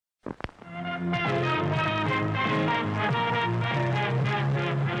Bang,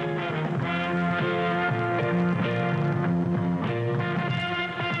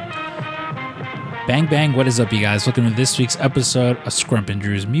 bang, what is up, you guys? Welcome to this week's episode of Scrump and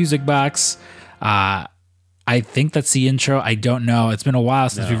Drew's Music Box. I think that's the intro. I don't know. It's been a while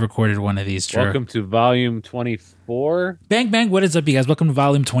since we've recorded one of these, Drew. Welcome to volume 24. Bang, bang, what is up, you guys? Welcome to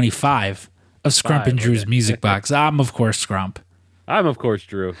volume 25 of Scrump and Drew's Music Box. I'm, of course, Scrump. I'm, of course,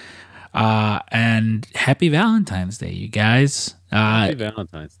 Drew. And happy Valentine's Day, you guys. Happy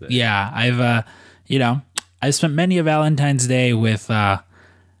Valentine's Day. Yeah, I've spent many a Valentine's Day with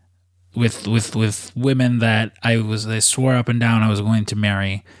women that I swore up and down I was going to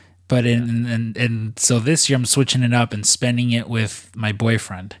marry, but so this year I'm switching it up and spending it with my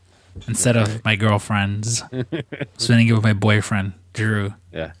boyfriend instead of my girlfriends. Spending it with my boyfriend, Drew.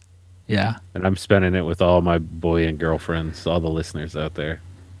 Yeah. And I'm spending it with all my boy and girlfriends, all the listeners out there.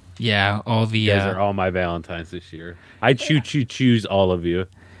 Yeah, all the you guys are all my Valentines this year. I choose all of you.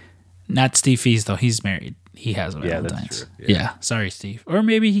 Not Steve Fees though. He's married. He has a Valentine's. Yeah, that's true. Yeah. Sorry, Steve. Or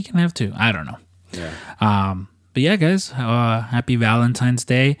maybe he can have two. I don't know. Yeah. But yeah, guys, happy Valentine's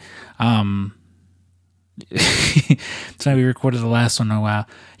Day. It's why we recorded the last one in a while.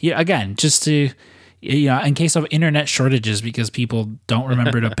 Yeah, again, just to, in case of internet shortages, because people don't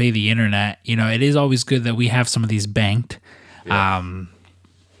remember to pay the internet, it is always good that we have some of these banked. Yeah.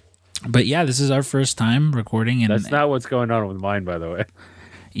 But yeah, this is our first time recording. And that's not what's going on with mine, by the way.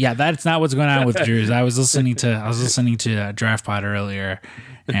 Yeah, that's not what's going on with Drew's. I was listening to Draft Pod earlier,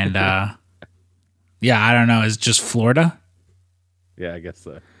 and yeah, I don't know. It's just Florida. Yeah, I guess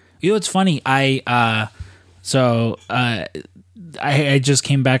so. It's funny. I just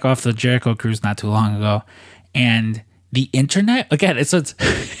came back off the Jericho cruise not too long ago, and the internet again. It's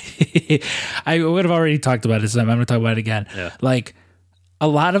I would have already talked about it, so I'm going to talk about it again. Yeah. Like, a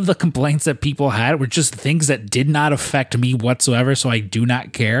lot of the complaints that people had were just things that did not affect me whatsoever, so I do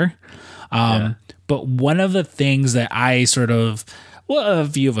not care. But one of the things that I a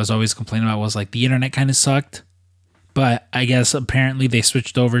few of us always complain about was like the internet kind of sucked. But I guess apparently they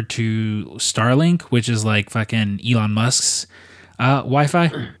switched over to Starlink, which is like fucking Elon Musk's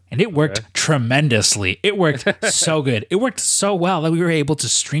Wi-Fi, and it worked tremendously. It worked so good. It worked so well that we were able to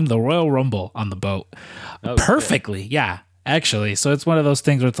stream the Royal Rumble on the boat perfectly. Shit. Yeah. Actually, so it's one of those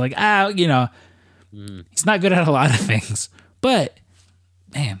things where it's like, he's not good at a lot of things, but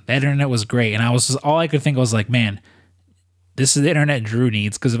man, that internet was great. And all I could think was like, man, this is the internet Drew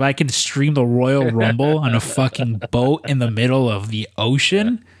needs, because if I can stream the Royal Rumble on a fucking boat in the middle of the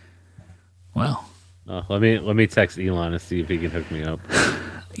ocean, well. Let me text Elon and see if he can hook me up.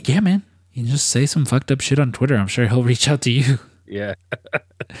 Yeah, man, you can just say some fucked up shit on Twitter. I'm sure he'll reach out to you. Yeah.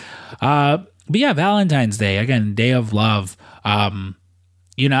 But yeah, Valentine's Day, again, day of love.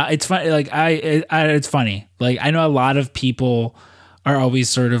 It's funny. Like it's funny. Like, I know a lot of people are always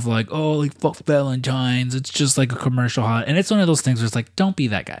sort of like, oh, like fuck Valentine's. It's just like a commercial holiday. And it's one of those things where it's like, don't be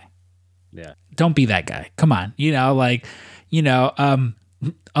that guy. Yeah. Don't be that guy. Come on.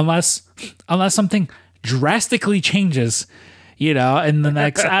 Unless something drastically changes, in the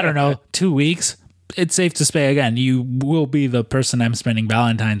next, I don't know, 2 weeks, it's safe to say, again, you will be the person I'm spending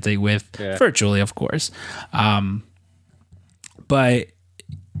Valentine's Day with, virtually, of course. But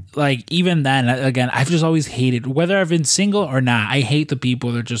like, even then, again, I've just always hated, whether I've been single or not, I hate the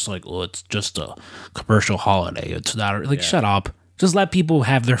people that are just like, oh, it's just a commercial holiday. It's not like, shut up. Just let people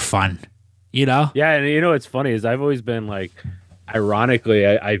have their fun, Yeah, and what's funny is I've always been like, ironically,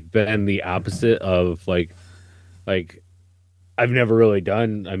 I've been the opposite of like I've never really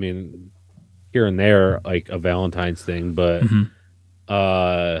done, I mean, here and there, like a Valentine's thing, but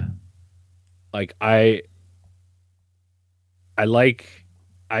like I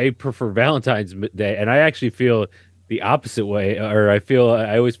prefer Valentine's Day, and I actually feel the opposite way, or I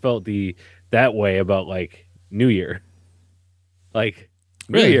always felt that way about like New Year. Like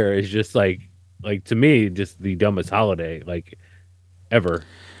New Year is just like to me just the dumbest holiday like ever.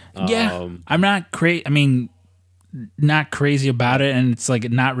 Yeah, I'm not crazy. I mean, not crazy about it, and it's like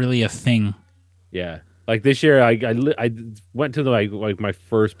not really a thing. Yeah, like this year, I went to the like my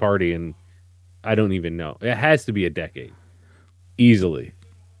first party, and I don't even know. It has to be a decade, easily.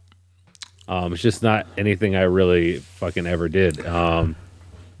 It's just not anything I really fucking ever did. But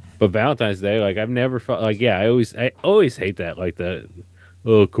Valentine's Day, like I've never felt like I always hate that, like that.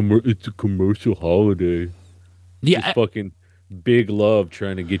 Oh, it's a commercial holiday. Yeah, just fucking big love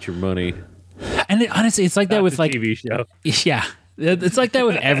trying to get your money. And honestly, it's like that with like TV show. Yeah. It's like that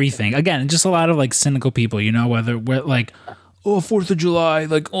with everything. Again, just a lot of like cynical people, whether we're like, oh, 4th of July,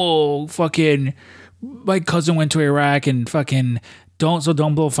 like, oh, fucking my cousin went to Iraq and fucking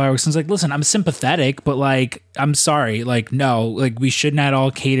don't blow fireworks. And it's like, listen, I'm sympathetic, but like, I'm sorry, like, no, like we should not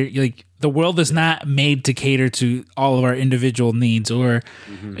all cater. Like the world is not made to cater to all of our individual needs, or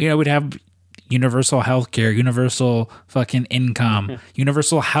we'd have universal healthcare, universal fucking income,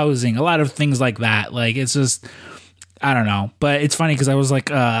 universal housing, a lot of things like that. Like it's just, I don't know, but it's funny because I was like,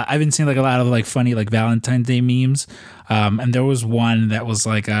 I've been seeing like a lot of like funny like Valentine's Day memes, and there was one that was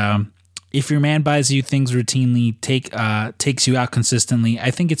like, if your man buys you things routinely, takes you out consistently,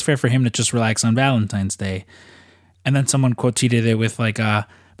 I think it's fair for him to just relax on Valentine's Day. And then someone quote tweeted it with like,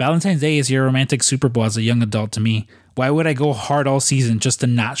 Valentine's Day is your romantic Super Bowl as a young adult to me. Why would I go hard all season just to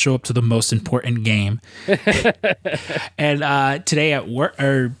not show up to the most important game? And today at work,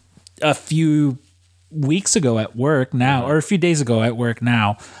 or a few weeks ago at work now, or a few days ago at work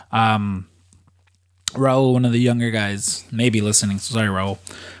now, Raul, one of the younger guys, may be listening. So sorry, Raul.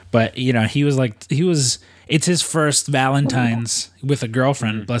 But, it's his first Valentine's with a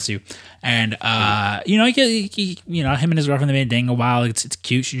girlfriend, bless you. And, him and his girlfriend, they been dating a while. It's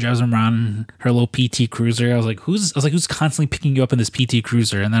cute. She drives him around in her little PT Cruiser. I was like, who's constantly picking you up in this PT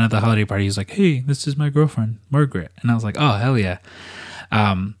Cruiser? And then at the holiday party, he's like, hey, this is my girlfriend, Margaret. And I was like, oh, hell yeah.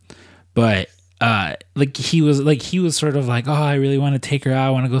 He was sort of like, oh, I really want to take her out.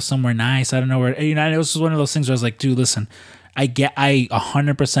 I want to go somewhere nice. I don't know where, and it was just one of those things where I was like, dude, listen, I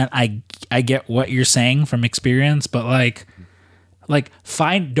 100%, I get what you're saying from experience, but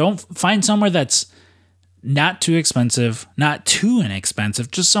find somewhere that's not too expensive, not too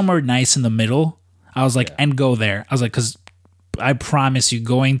inexpensive, just somewhere nice in the middle. I was like, and go there. I was like, cause I promise you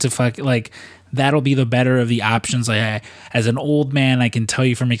going to that'll be the better of the options. Like as an old man, I can tell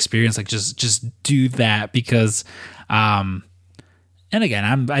you from experience, like just do that because, and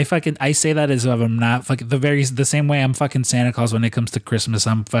again, I say that as if I'm not fucking the same way I'm fucking Santa Claus when it comes to Christmas.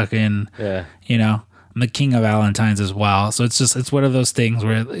 I'm fucking, I'm the king of Valentine's as well. So it's one of those things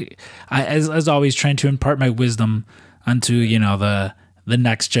where I, as always, trying to impart my wisdom onto, the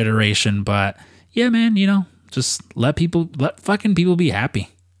next generation. But yeah, man, just let fucking people be happy.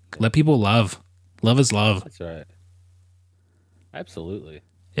 Let people love. Love is love. That's right. Absolutely.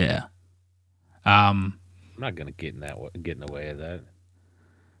 Yeah. I'm not gonna get in the way of that.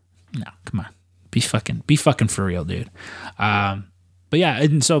 No, come on. Be fucking for real, dude. But yeah,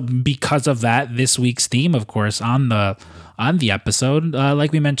 and so because of that, this week's theme, of course, on the episode,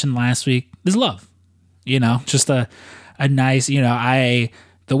 like we mentioned last week, is love. Just a nice, the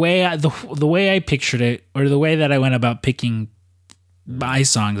way I pictured it, or the way that I went about picking my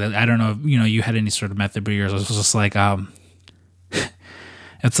songs. I don't know if you had any sort of method, but yours was just like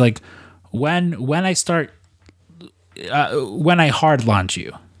it's like when I start when I hard launch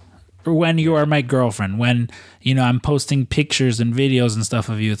you, or when you are my girlfriend, when I'm posting pictures and videos and stuff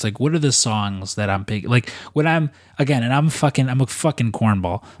of you, it's like, what are the songs that I'm picking? Like when I'm a fucking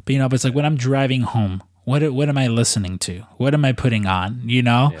cornball, but but it's like when I'm driving home, what am I listening to? What am I putting on?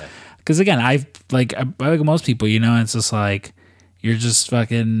 Because again, I like most people, it's just like you're just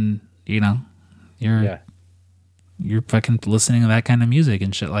fucking, you're fucking listening to that kind of music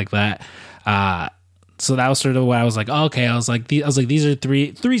and shit like that. So that was sort of what I was like, oh, okay. I was like, these are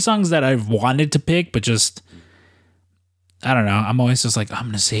three songs that I've wanted to pick, but just, I don't know. I'm always just like, I'm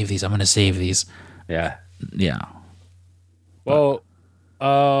going to save these. Yeah. Yeah. Well,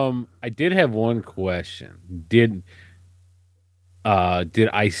 I did have one question. Did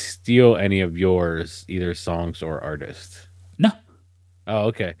I steal any of yours, either songs or artists? No. Oh,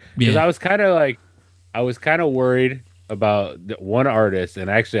 okay. Because I was kind of worried about the one artist, and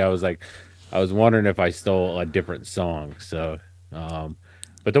actually I was wondering if I stole a different song. So,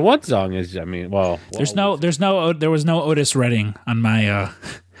 but the one song is, there was no Otis Redding on my.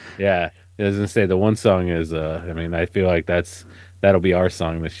 Yeah, I was gonna say the one song is. I feel like that'll be our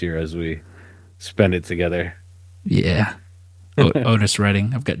song this year as we spend it together. Yeah, Otis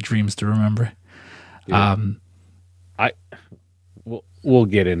Redding. I've got dreams to remember. Yeah. We'll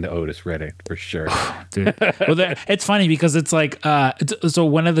get into Otis Redding for sure. Dude. Well, it's funny because it's like, so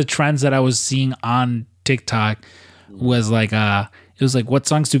one of the trends that I was seeing on TikTok was like, it was like, what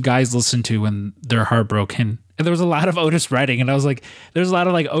songs do guys listen to when they're heartbroken? And there was a lot of Otis Redding, and I was like, there's a lot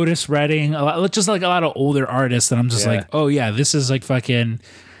of like Otis Redding, a lot of older artists, and I'm just like, oh yeah, this is like fucking,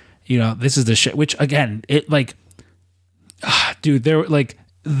 this is the shit. Which again, it like, dude,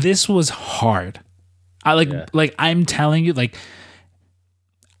 this was hard. I'm telling you, like,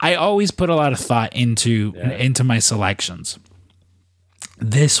 I always put a lot of thought into my selections.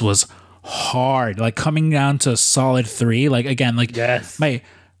 This was hard, like coming down to a solid 3. Like again, like yes.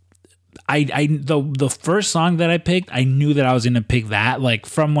 the first song that I picked, I knew that I was gonna pick that like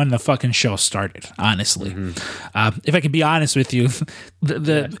from when the fucking show started. Honestly, if I can be honest with you,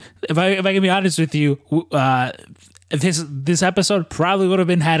 if I can be honest with you, this episode probably would have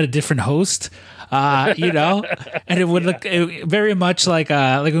had a different host. You know, and it would look very much like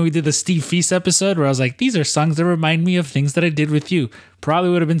when we did the Steve Feast episode where I was like, these are songs that remind me of things that I did with you. Probably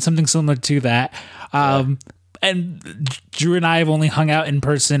would have been something similar to that. And Drew and I have only hung out in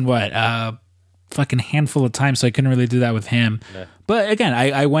person, fucking handful of times, so I couldn't really do that with him. Yeah. But again,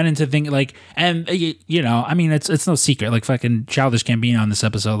 I went into thinking like, and you know, I mean, it's no secret, like fucking Childish Gambino on this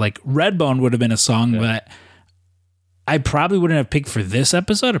episode, like Redbone would have been a song that I probably wouldn't have picked for this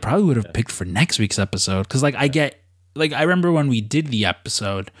episode. I probably would have picked for next week's episode. Cause like I remember when we did the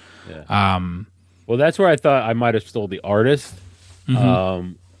episode. Yeah. Well, that's where I thought I might have stole the artist.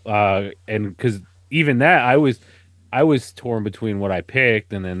 And cause even that I was torn between what I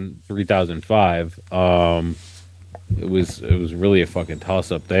picked and then 3005. It was really a fucking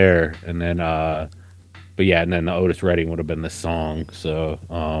toss up there. And then, but yeah, and then the Otis Redding would have been the song. So,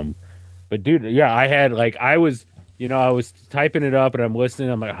 but dude, yeah, I was typing it up and I'm listening.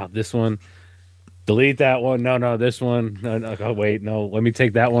 I'm like, oh, this one, delete that one. No, this one. No, oh, wait, no, let me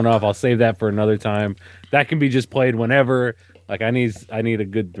take that one off. I'll save that for another time. That can be just played whenever. Like I need a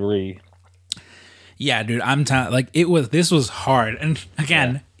good 3. Yeah, dude, I'm telling. Like this was hard. And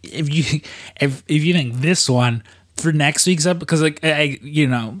again, if you think this one for next week's episode, because like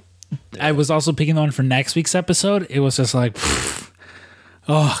I was also picking the one for next week's episode. It was just like.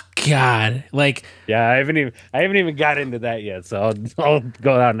 Oh God! Like I haven't even got into that yet, so I'll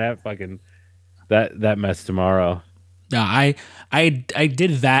go down that fucking that mess tomorrow. No, I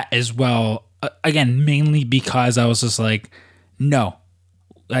did that as well. Again, mainly because I was just like, no,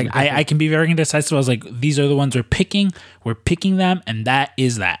 like I can be very indecisive. I was like, these are the ones we're picking. We're picking them, and that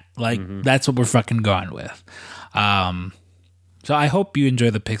is that. Like that's what we're fucking going with. So I hope you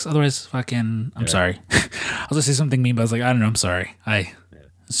enjoy the picks. Otherwise, fucking, I'm sorry. I was gonna say something mean, but I was like, I don't know. I'm sorry.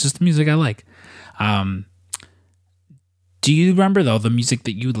 It's just the music I like. Do you remember, though, the music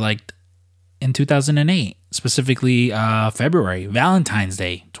that you liked in 2008? Specifically, February, Valentine's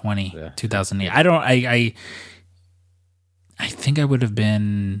Day, 2008. I think I would have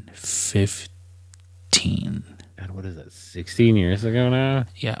been 15. God, what is that, 16 years ago now?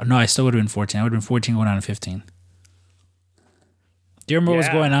 Yeah, no, I still would have been 14. I would have been 14 going on to 15. Do you remember what was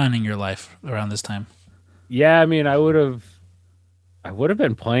going on in your life around this time? Yeah, I mean, I would have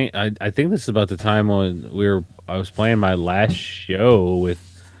been playing. I think this is about the time when I was playing my last show with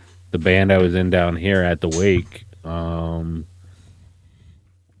the band I was in down here at the Wake.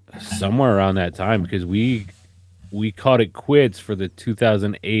 Somewhere around that time, because we called it quits for the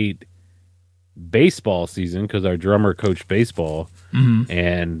 2008 baseball season because our drummer coached baseball,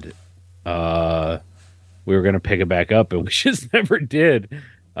 and we were gonna pick it back up, and we just never did.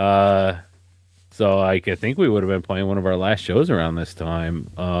 So I think we would have been playing one of our last shows around this time.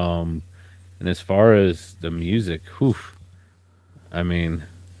 And as far as the music, I mean,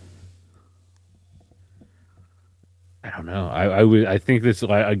 I don't know. I think this,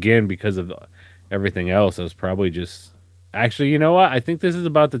 again, because of everything else, I was probably just actually, you know what? I think this is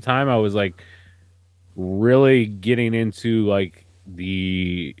about the time I was like really getting into like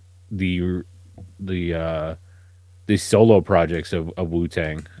the solo projects of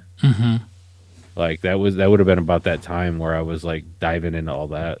Wu-Tang. Like that would have been about that time where I was like diving into all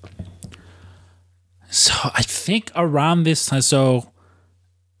that. So I think around this time, so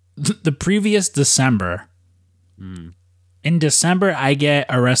the previous December, in December, I get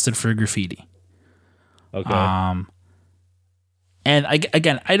arrested for graffiti. Okay. And I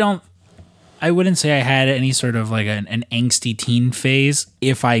wouldn't say I had any sort of like an angsty teen phase.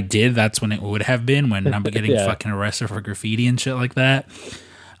 If I did, that's when it would have been, when I'm getting fucking arrested for graffiti and shit like that.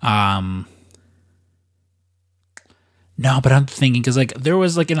 No, but I'm thinking, because like there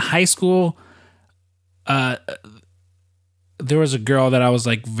was like in high school, there was a girl that I was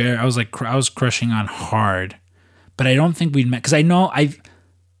crushing on hard, but I don't think we'd met, because I know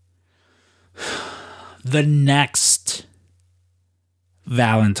the next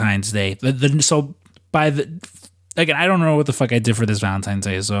Valentine's Day, again, I don't know what the fuck I did for this Valentine's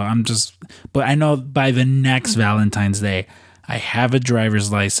Day, but I know by the next Valentine's Day, I have a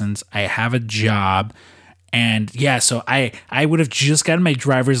driver's license, I have a job. And yeah, so I would have just gotten my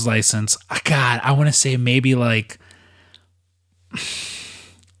driver's license. God, I want to say maybe like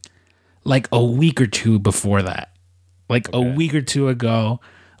a week or two before that. A week or two ago.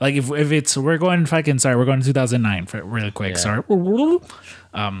 Like if it's, we're going to 2009 for really quick. Yeah. Sorry. I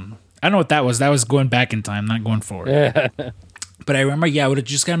don't know what that was. That was going back in time, not going forward. Yeah. But I remember, I would have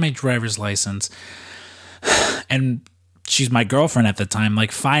just got my driver's license, and she's my girlfriend at the time.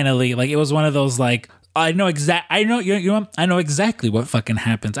 Like, finally, like, it was one of those, like, I know exactly what fucking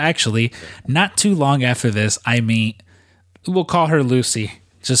happens. Actually, not too long after this, we'll call her Lucy,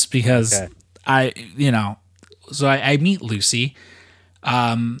 just because I meet Lucy,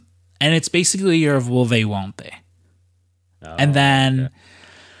 and it's basically your will they, won't they? Oh, and then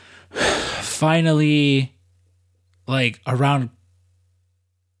finally, like around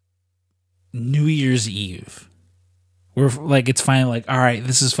New Year's Eve, we're like, it's finally like, all right,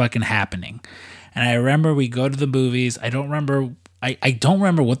 this is fucking happening. And I remember we go to the movies. I don't remember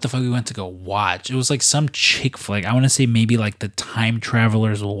what the fuck we went to go watch. It was like some chick flick. I want to say maybe like The Time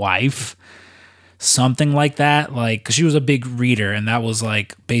Traveler's Wife. Something like that. Like, because she was a big reader, and that was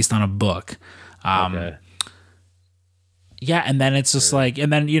like based on a book. Yeah, and then it's just like,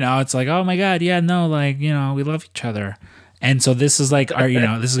 and then, it's like, oh my God, yeah, no, like, we love each other. And so this is like our,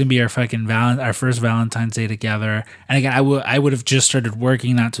 this is gonna be our fucking our first Valentine's Day together. And again, I would have just started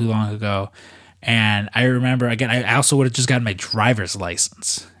working not too long ago. And I remember, again, I also would have just gotten my driver's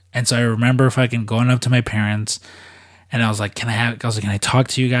license. And so I remember fucking going up to my parents, and I was like, can I talk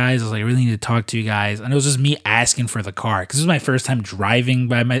to you guys? I was like, I really need to talk to you guys. And it was just me asking for the car, because this was my first time driving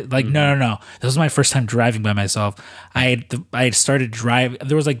by no. This was my first time driving by myself. I had started driving.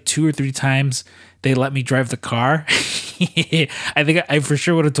 There was like 2 or 3 times they let me drive the car. I think I for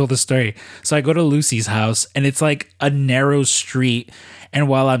sure would have told the story. So I go to Lucy's house, and it's like a narrow street. And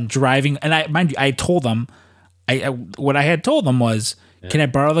while I'm driving, and I told them, what I had told them was, can I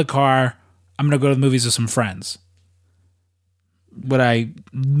borrow the car? I'm going to go to the movies with some friends. What I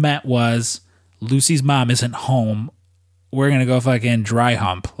meant was, Lucy's mom isn't home. We're going to go fucking dry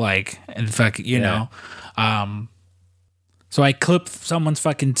hump. Like, and fuck, know. So I clip someone's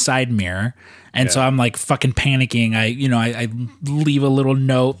fucking side mirror. And so I'm like fucking panicking. I leave a little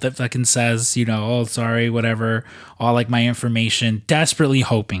note that fucking says, oh, sorry, whatever, all like my information, desperately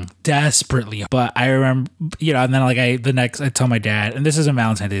hoping. But I remember, and then like I tell my dad, and this isn't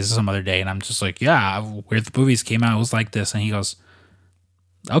Valentine's Day, this is some other day. And I'm just like, yeah, where the movies came out, it was like this. And he goes,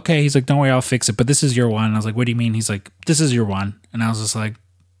 okay. He's like, don't worry, I'll fix it. But this is your one. And I was like, what do you mean? He's like, this is your one. And I was just like,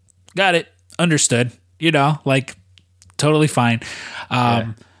 got it. Understood. Like totally fine.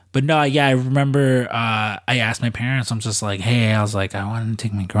 But no, I remember I asked my parents, I'm just like, hey, I was like, I want to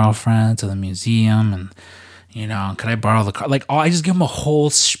take my girlfriend to the museum, and, could I borrow the car? Like, I just give them a whole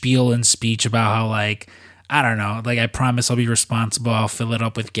spiel and speech about how, like, I don't know, like, I promise I'll be responsible, I'll fill it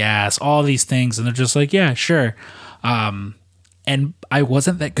up with gas, all these things. And they're just like, yeah, sure. And I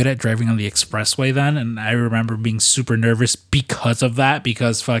wasn't that good at driving on the expressway then, and I remember being super nervous because of that,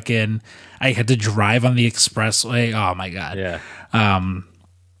 because fucking I had to drive on the expressway. Oh, my God. Yeah.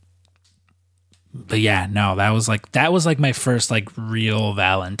 But yeah, no, that was like my first like real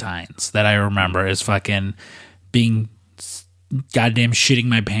Valentine's that I remember, is fucking being goddamn shitting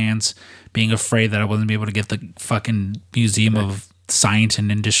my pants, being afraid that I wasn't be able to get the fucking Museum of Science and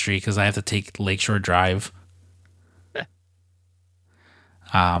Industry because I have to take Lakeshore Drive.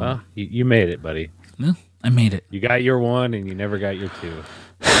 Well, you made it, buddy. Yeah, I made it. You got your one, and you never got your two.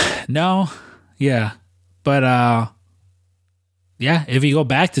 No, yeah, but yeah, if you go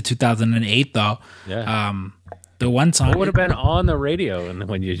back to 2008, though, the one song... What would have been on the radio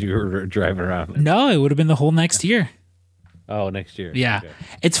when you were driving around? No, it would have been the whole next year. Oh, next year. Yeah. Okay.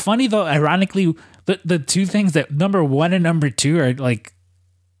 It's funny, though, ironically, the two things that number 1 and number 2 are, like,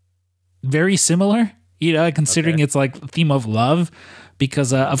 very similar, considering it's, like, the theme of love,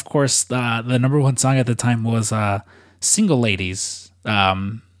 because, of course, the number 1 song at the time was Single Ladies,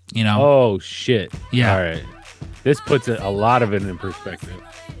 Oh, shit. Yeah. All right. This puts a lot of it in perspective.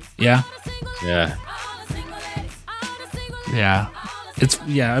 Yeah. Yeah. Yeah.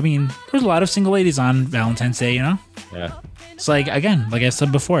 I mean, there's a lot of single ladies on Valentine's Day, Yeah. It's like, again, like I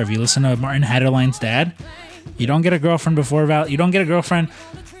said before, if you listen to Martin Hatterline's dad, you don't get a girlfriend before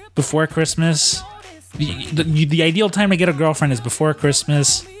Christmas. The ideal time to get a girlfriend is before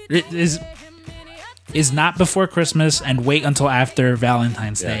Christmas. It is not before Christmas, and wait until after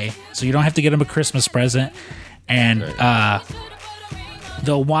Valentine's Day. So you don't have to get them a Christmas present. And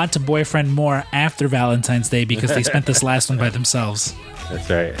they'll want a boyfriend more after Valentine's Day because they spent this last one by themselves. That's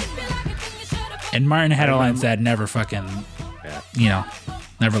right. And Martin Hatterline's dad never fucking,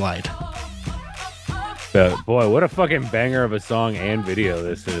 never lied. But boy, what a fucking banger of a song and video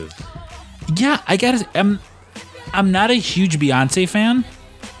this is. Yeah, I gotta. I'm not a huge Beyonce fan.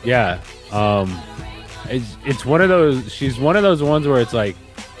 Yeah, it's one of those. She's one of those ones where it's like,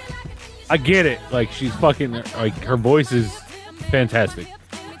 I get it. Like, she's fucking, like, her voice is fantastic.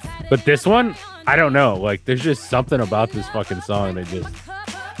 But this one, I don't know. Like, there's just something about this fucking song that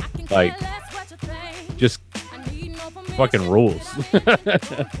just fucking rules.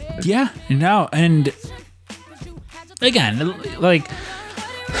 Yeah, no, and again, like,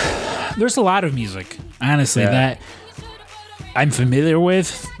 there's a lot of music, honestly, that I'm familiar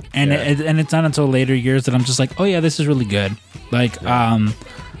with, and it's not until later years that I'm just like, oh yeah, this is really good. Like,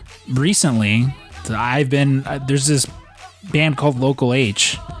 recently, there's this band called Local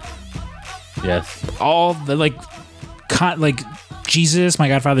H. Yes. All the like Jesus, my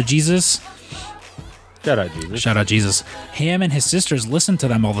Godfather Jesus. Shout out Jesus. Shout out Jesus. Him and his sisters listen to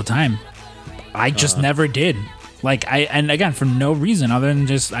them all the time. I just never did. Like, and again, for no reason other than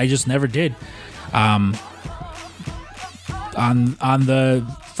I just never did. On the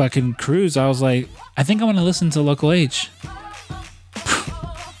fucking cruise, I was like, I think I want to listen to Local H.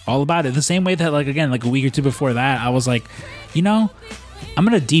 All about it. The same way that, like, again, like a week or two before that, I was like, you know, I'm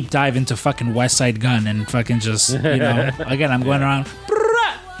gonna deep dive into fucking West Side Gun and fucking just, you know, again, I'm going around.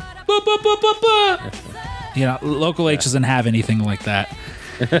 You know, Local H doesn't have anything like that.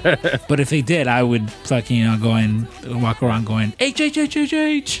 But if they did, I would fucking, you know, walk around going H H H H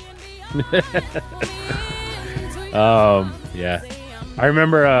H. Yeah, I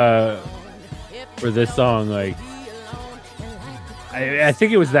remember for this song, like, I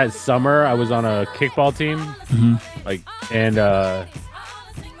think it was that summer I was on a kickball team, like, and I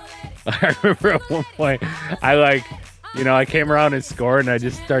remember at one point I came around and scored, and I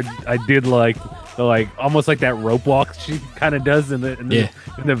did like the almost like that rope walk she kind of does in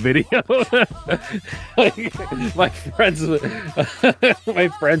the video. Like, my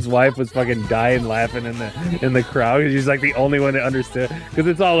friend's wife was fucking dying laughing in the crowd. She's like the only one that understood, because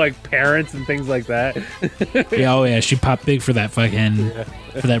it's all like parents and things like that. Yeah, oh yeah, she popped big for that fucking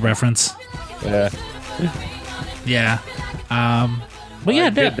for that reference. Yeah. But yeah, I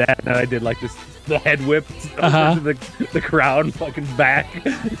did that, and I did like the head whip over to the crowd fucking back.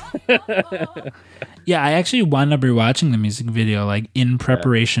 Yeah, I actually wound up rewatching the music video like in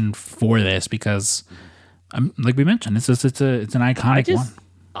preparation for this, because like we mentioned, it's an iconic one.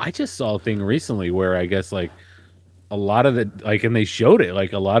 I just saw a thing recently where I guess like a lot of the and they showed it,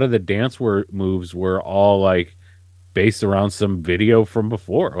 like a lot of the dance moves were all like based around some video from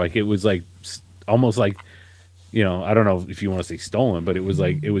before. Like, it was like almost like, you know, I don't know if you want to say stolen, but it was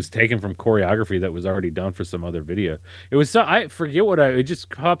like, it was taken from choreography that was already done for some other video. It was I forget it just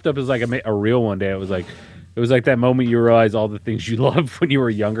popped up as like a reel one day. It was like that moment you realize all the things you loved when you were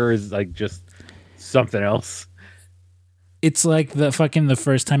younger is like just something else. It's like the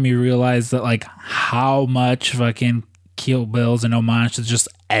first time you realize that like how much fucking Kill Bill's an homage to just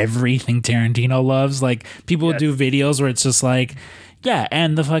everything Tarantino loves. Like, people do videos where it's just like, yeah,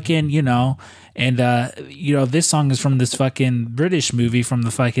 and the fucking, you know, and you know, this song is from this fucking British movie from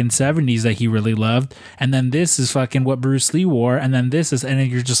the fucking 70s that he really loved, and then this is fucking what Bruce Lee wore, and then this is, and then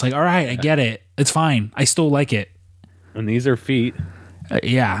you're just like, all right, I get it, it's fine, I still like it. And these are feet.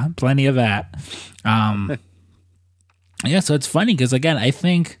 Yeah, plenty of that. Yeah, so it's funny because, again, I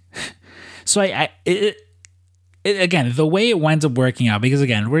think so. Again, the way it winds up working out, because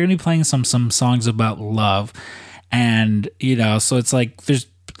again, we're gonna be playing some songs about love, and you know, so it's like there's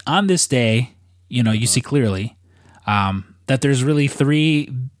on this day, you know, you see clearly that there's really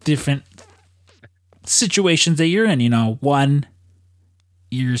three different situations that you're in. You know, one,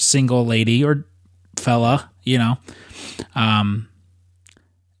 you're single lady or fella, you know.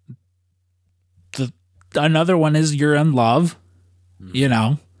 Another one is you're in love, you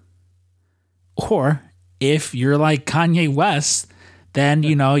know. Or if you're like Kanye West, then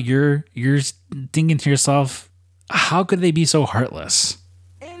you know you're thinking to yourself, how could they be so heartless?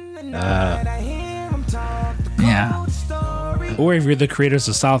 Yeah. Or if you're the creators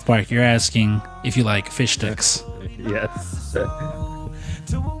of South Park, you're asking if you like fish sticks. Yes. I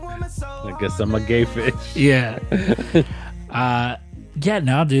guess I'm a gay fish. Yeah. Yeah,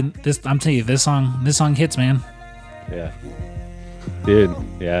 no, dude. I'm telling you, this song hits, man. Yeah. Dude,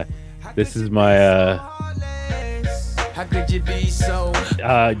 yeah. This is my how could you be so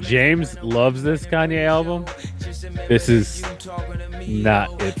James loves this Kanye album. This is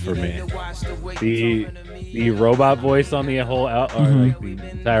not it for me. The robot voice on the whole like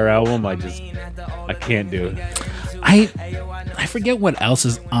the entire album, I can't do it. I forget what else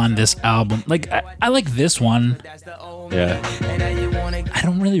is on this album. Like I like this one. Yeah. I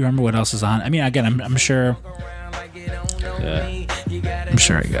don't really remember what else is on. I mean, again, I'm sure. Yeah. I'm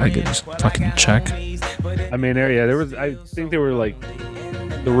sure I could just fucking check. I mean, I think there were like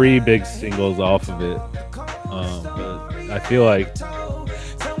 3 big singles off of it. But I feel like,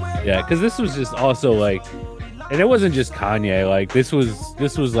 yeah, because this was just also like And it wasn't just Kanye. Like this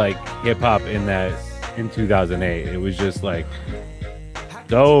was like hip hop in 2008. It was just like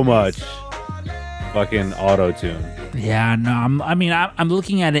so much fucking auto tune. Yeah, no, I'm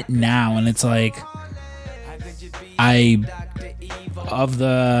looking at it now, and it's like of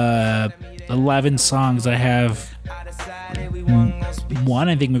the 11 songs, I have one,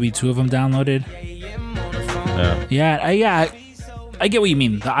 I think maybe two of them downloaded. Yeah, I get what you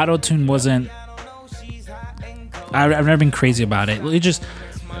mean. The auto tune wasn't. I've never been crazy about it. It just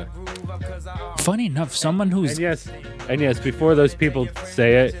funny enough, someone who's and yes, before those people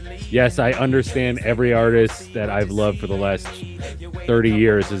say it, yes, I understand every artist that I've loved for the last 30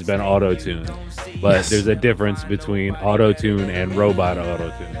 years has been auto-tuned. But there's a difference between auto-tune and robot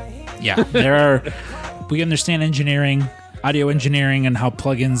auto-tune. Yeah, we understand engineering, audio engineering, and how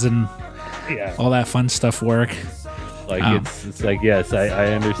plugins and all that fun stuff work. Like it's like, yes, I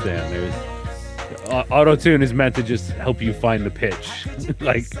understand. There's auto-tune is meant to just help you find the pitch.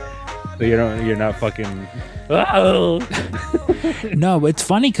 Like, so you're not fucking. No, it's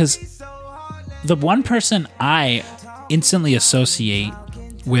funny because the one person I instantly associate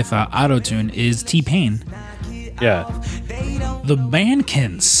with autotune is T-Pain. Yeah. The man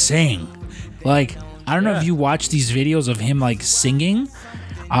can sing. Like, I don't know if you watch these videos of him like singing.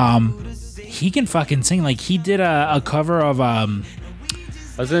 He can fucking sing. Like, he did a cover of I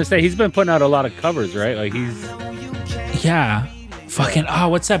was gonna say he's been putting out a lot of covers, right? Like fucking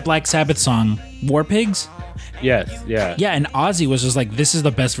what's that Black Sabbath song? War Pigs? Yes, yeah. Yeah, and Ozzy was just like, this is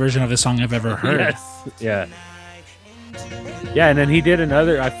the best version of this song I've ever heard. Yes, yeah. Yeah, and then he did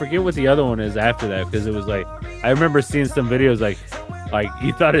another, I forget what the other one is after that, because it was like, I remember seeing some videos like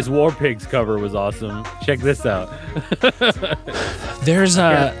he thought his War Pigs cover was awesome. Check this out. There's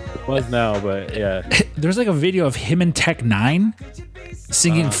it was now, but yeah. There's like a video of him and Tech 9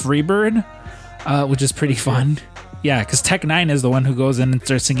 singing Freebird, which is pretty fun. Yeah, because Tech 9 is the one who goes in and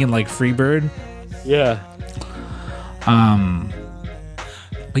starts singing like Freebird. Yeah.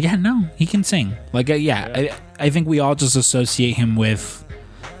 But yeah, no, he can sing. Like, I think we all just associate him with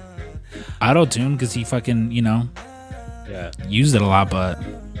auto-tune because he fucking, used it a lot. But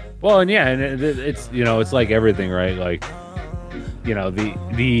and it's it's like everything, right? Like,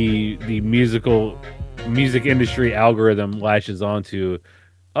 the music industry algorithm lashes onto,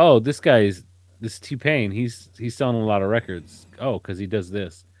 this T-Pain, he's selling a lot of records. Oh, because he does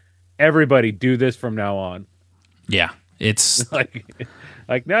this. Everybody do this from now on. Yeah, it's like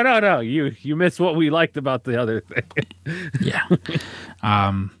no, you missed what we liked about the other thing. Yeah.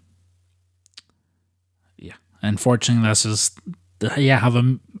 Unfortunately, that's just how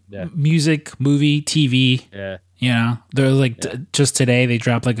the music, movie, TV. Yeah. They're like just today they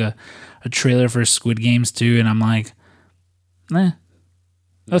dropped like a trailer for Squid Games 2, and I'm like, no,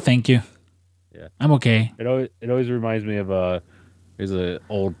 thank you. Yeah, I'm okay. It always reminds me of there's an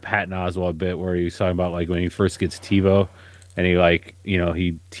old Patton Oswalt bit where he's talking about like when he first gets TiVo, and he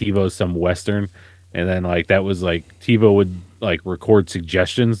he TiVos some Western, and then like that was like TiVo would like record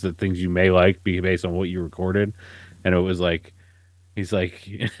suggestions that things you may like based on what you recorded, and it was like he's like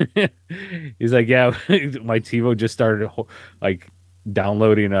yeah, my TiVo just started like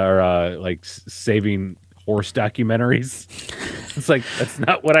downloading or like saving horse documentaries. It's like, that's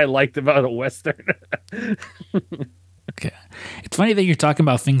not what I liked about a Western. Okay. It's funny that you're talking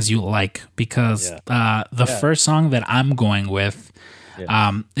about things you like because the first song that I'm going with,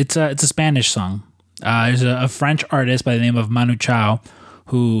 it's a Spanish song. There's a French artist by the name of Manu Chao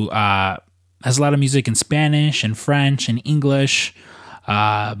who has a lot of music in Spanish and French and English.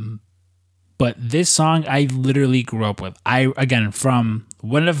 But this song I literally grew up with. From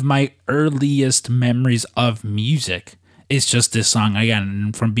one of my earliest memories of music is just this song.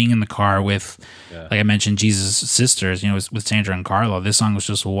 Again, from being in the car with, like I mentioned, Jesus' Sisters, with Sandra and Carlo. This song was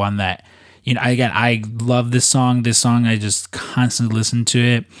just one that, I love this song. This song, I just constantly listen to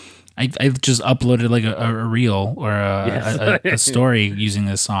it. I just uploaded like a reel or a story using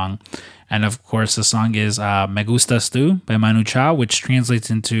this song. And of course, the song is Me Gustas Tú by Manu Chao, which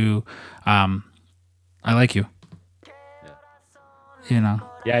translates into I like you.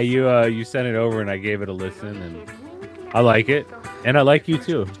 Yeah, you sent it over and I gave it a listen and I like it. And I like you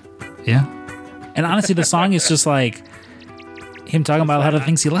too. Yeah. And honestly, the song is just like him talking about a lot of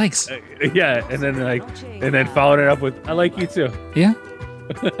things he likes. Yeah, and then following it up with I like you too. Yeah.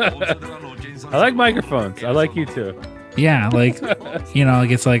 I like microphones. I like you too. Yeah, like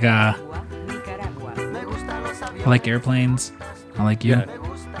it's like I like airplanes. I like you. Yeah.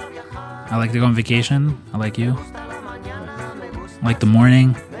 I like to go on vacation. I like you. I like the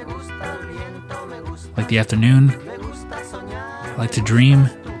morning. I like the afternoon. I like to dream.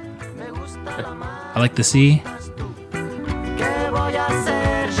 I like the sea.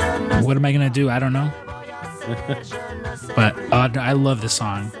 what am I gonna do? I don't know. But I love this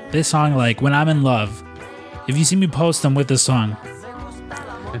song. This song, like when I'm in love, if you see me post them with this song,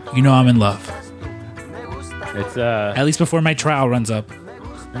 you know I'm in love. It's at least before my trial runs up.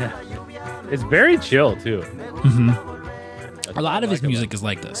 Yeah. It's very chill too. Mm-hmm. A lot of his music is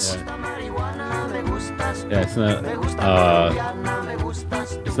like this. Yeah,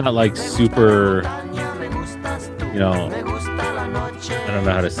 it's not like super, you know, I don't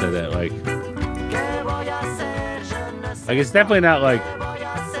know how to say that. Like it's definitely not like,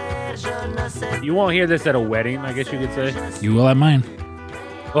 you won't hear this at a wedding, I guess you could say. You will at mine.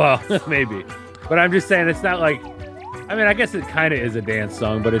 Well, maybe. But I'm just saying it's not like, I mean, I guess it kind of is a dance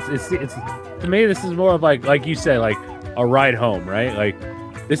song, but it's to me, this is more of like you said, like a ride home, right? Like,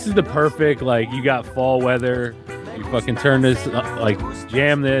 this is the perfect, like, you got fall weather, you fucking turn this, like,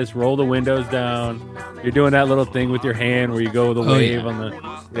 jam this, roll the windows down. You're doing that little thing with your hand where you go with a wave on the,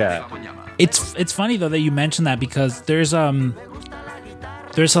 yeah. It's funny though that you mentioned that, because there's a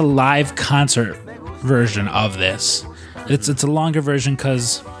live concert version of this. It's a longer version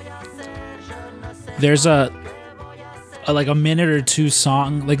because there's a like a minute or two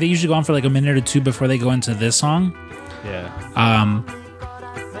song. Like they usually go on for like a minute or two before they go into this song. Yeah.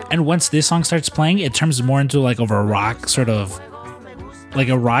 And once this song starts playing, it turns more into like of a rock sort of, like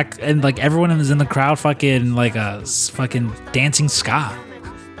a rock, and like everyone is in the crowd fucking like a fucking dancing ska.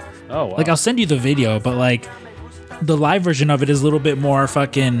 Oh, wow. Like I'll send you the video, but like the live version of it is a little bit more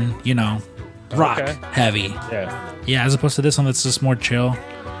fucking, you know, rock heavy. Yeah, as opposed to this one that's just more chill.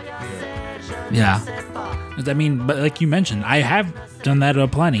 Yeah. I mean, but like you mentioned, I have done that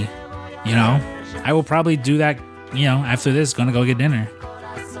plenty. You know, I will probably do that, you know, after this, gonna go get dinner.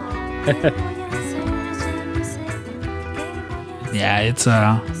 Yeah, it's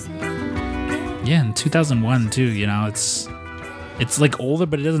in 2001 too, you know, it's like older,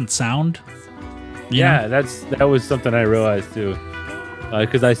 but it doesn't sound. Yeah, know? that was something I realized too.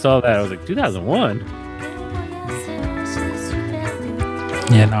 Because I saw that, I was like, 2001?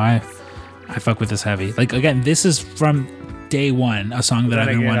 Yeah, no, I fuck with this heavy. Like, again, this is from day one, a song that I've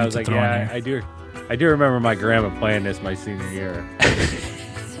been wanting to throw in there. I do remember my grandma playing this my senior year.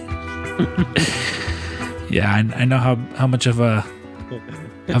 Yeah, I know how much of a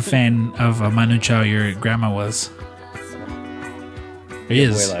fan of Manu Chao your grandma was. He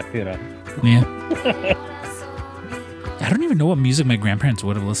is. You know. Yeah. I don't even know what music my grandparents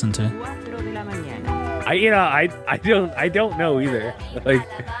would have listened to. I don't know either. Like,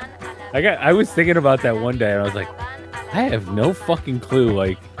 I was thinking about that one day, and I was like, I have no fucking clue.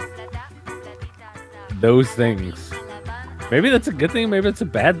 Like, those things. Maybe that's a good thing. Maybe it's a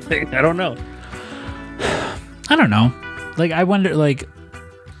bad thing. I don't know. I don't know. Like, I wonder. Like,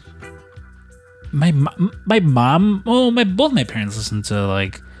 my mom. Well, both my parents listen to,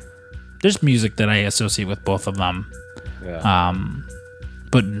 like, there's music that I associate with both of them. Yeah.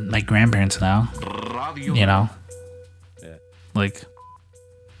 But my grandparents now, you know, like,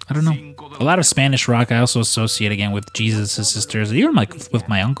 I don't know. A lot of Spanish rock I also associate again with Jesus' sisters, even like with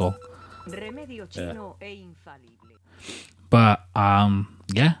my uncle. Yeah. But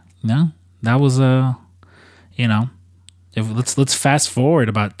yeah, no, that was you know, let's fast forward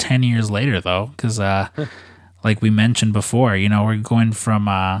about 10 years later though, because like we mentioned before, you know, we're going from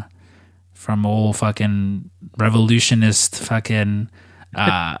old fucking revolutionist fucking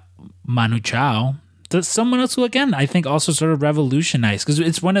Manu Chao to someone else who, again, I think also sort of revolutionized, because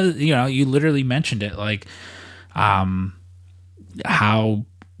it's one of the, you know, you literally mentioned it, like how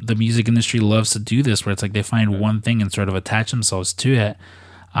the music industry loves to do this, where it's like they find one thing and sort of attach themselves to it.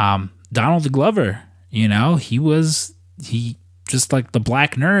 Donald Glover, you know, he just like the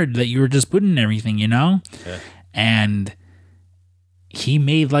black nerd that you were just putting in everything, you know? Yeah. And he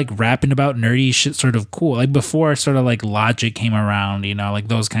made like rapping about nerdy shit sort of cool. Like before sort of like Logic came around, you know, like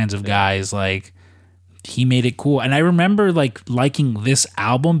those kinds of guys, like he made it cool. And I remember like liking this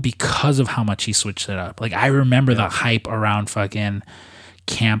album because of how much he switched it up. Like I remember the hype around fucking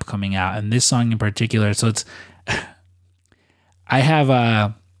Camp coming out, and this song in particular. So it's, I have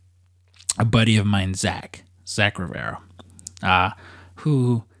a buddy of mine, Zach Rivera,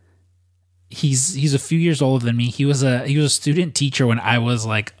 who he's a few years older than me. He was a student teacher when I was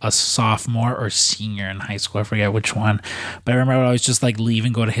like a sophomore or senior in high school. I forget which one, but I remember I was just like leave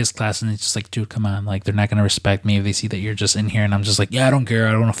and go to his class, and it's just like, dude, come on, like they're not gonna respect me if they see that you're just in here. And I'm just like, yeah, I don't care.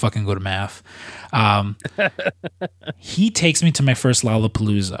 I don't want to fucking go to math. He takes me to my first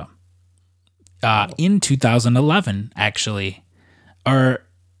Lollapalooza in 2011, actually, or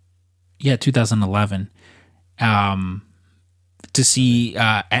yeah, 2011. To see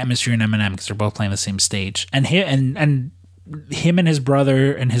Atmosphere and Eminem, because they're both playing the same stage, and him and his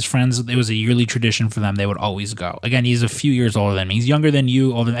brother and his friends, it was a yearly tradition for them. They would always go. Again, he's a few years older than me. He's younger than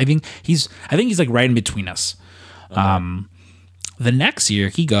you. Older. I think he's like right in between us. Okay. The next year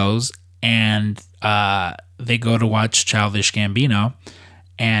he goes and they go to watch Childish Gambino,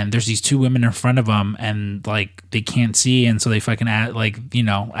 and there's these two women in front of them, and like they can't see, and so they fucking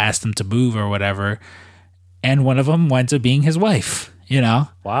asked them to move or whatever, and one of them went to being his wife.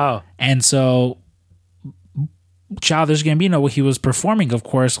 Wow. And so Childish Gambino, what he was performing, of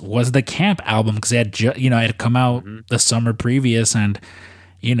course, was the Camp album, because it had come out the summer previous, and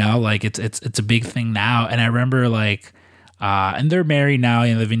it's a big thing now. And I remember and they're married now,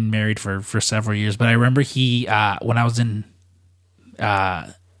 they've been married for several years. But I remember he when I was in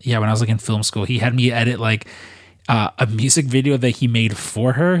in film school, he had me edit a music video that he made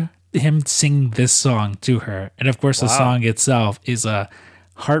for her, him singing this song to her, and of course the song itself is a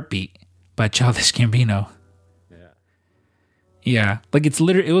Heartbeat by Childish Gambino. Yeah, it's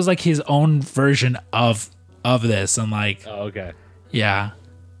literally, it was like his own version of this, and oh, okay, yeah.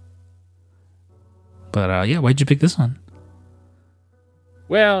 But why'd you pick this one?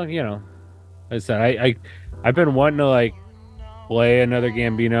 Well, like I said, I've been wanting to play another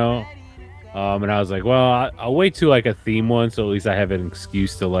Gambino, and I was like, well, I'll wait to a theme one, so at least I have an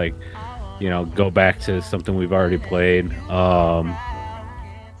excuse to go back to something we've already played.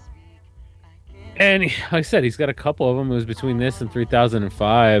 And like I said, he's got a couple of them. It was between this and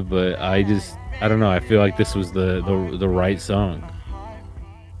 3005, but I don't know. I feel like this was the right song.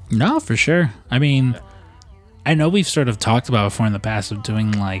 No, for sure. I mean, I know we've sort of talked about before in the past of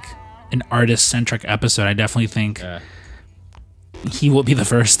doing an artist-centric episode. I definitely think he will be the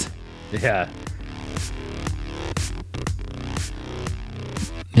first. Yeah.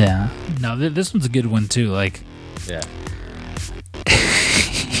 Yeah. No, this one's a good one too. Yeah.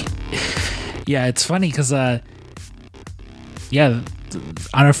 Yeah, it's funny because, on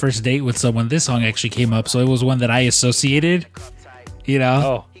our first date with someone, this song actually came up. So it was one that I associated,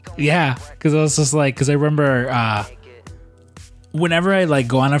 Oh. Yeah, because I was just because I remember whenever I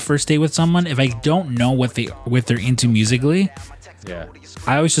go on a first date with someone, if I don't know what they're into musically,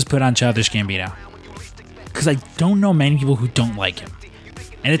 I always just put on Childish Gambino, because I don't know many people who don't like him.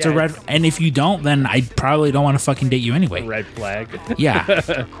 And it's a red. And if you don't, then I probably don't want to fucking date you anyway. Red flag. Yeah.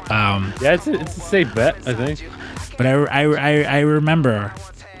 It's a safe bet, I think. But I remember,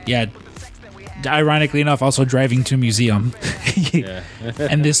 ironically enough, also driving to a museum,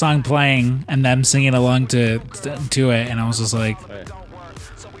 and this song playing and them singing along to it, and I was just like,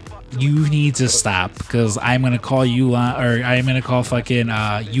 you need to stop, because I'm gonna call you, or I'm gonna call fucking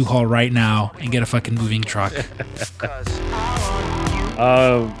U-Haul right now and get a fucking moving truck.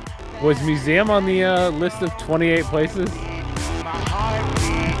 Was museum on the list of 28 places?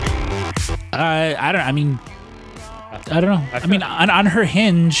 I don't know. I mean, on her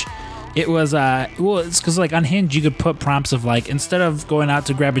Hinge, it was it's because on Hinge you could put prompts of instead of going out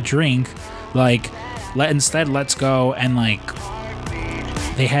to grab a drink, let's go, and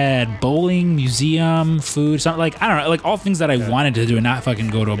they had bowling, museum, food, something I don't know, all things that I wanted to do and not fucking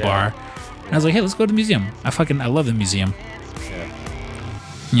go to a bar. And I was like, hey, let's go to the museum. I love the museum.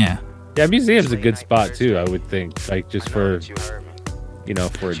 Yeah. Yeah, museum's a good spot too, I would think. Just for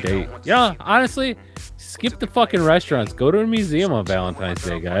for a date. Yeah, honestly, skip the fucking restaurants. Go to a museum on Valentine's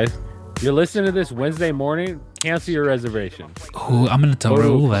Day, guys. You're listening to this Wednesday morning, cancel your reservation. Oh, I'm gonna tell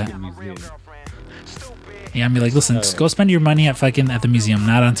Raul that. Yeah, I'm be listen, just go spend your money at the museum,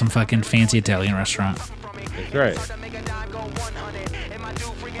 not on some fucking fancy Italian restaurant. That's right.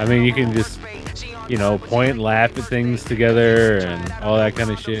 I mean, you can just point and laugh at things together and all that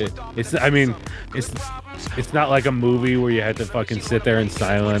kind of shit. It's not like a movie where you have to fucking sit there in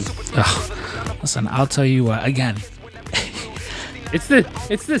silence. Ugh. Listen, I'll tell you what, again. It's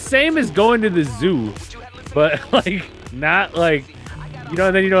the same as going to the zoo, but not then you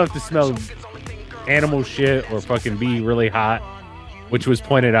don't have to smell animal shit or fucking be really hot, which was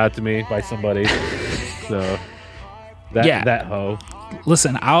pointed out to me by somebody. So that hoe.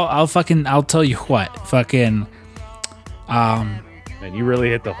 Listen, I'll tell you what, fucking, man, you really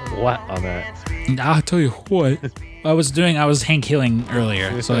hit the what on that. I'll tell you what, I was Hank Hilling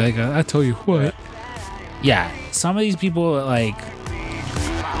earlier, so I'll tell you what. Yeah, some of these people I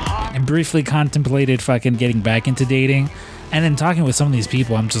briefly contemplated fucking getting back into dating, and then talking with some of these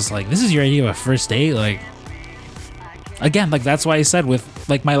people, I'm just this is your idea of a first date? Again, that's why I said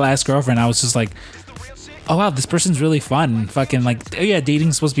with my last girlfriend, I was just oh wow, this person's really fun. Fucking oh yeah,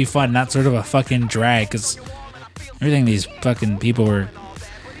 dating's supposed to be fun, not sort of a fucking drag, because everything these fucking people were,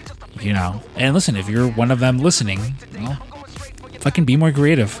 And listen, if you're one of them listening, fucking be more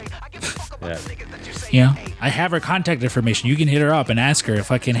creative. Yeah. You know, I have her contact information. You can hit her up and ask her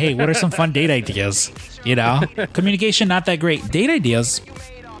fucking, hey, what are some fun date ideas? You know, communication not that great. Date ideas,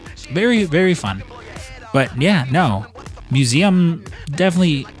 very, very fun. But yeah, no, museum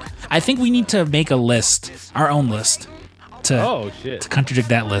definitely. I think we need to make a list, our own list, to contradict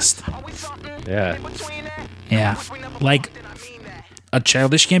that list. Yeah. Yeah, like a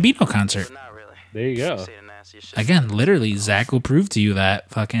Childish Gambino concert. There you go. Again, literally, Zach will prove to you that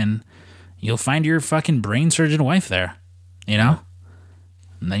fucking you'll find your fucking brain surgeon wife there, you know?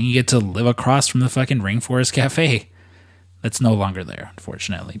 And then you get to live across from the fucking Rainforest Cafe. That's no longer there,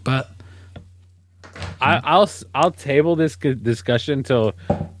 unfortunately. But I'll table this discussion till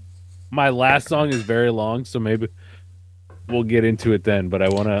my last song is very long, so maybe we'll get into it then. But I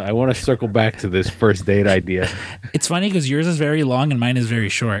wanna circle back to this first date idea. It's funny because yours is very long and mine is very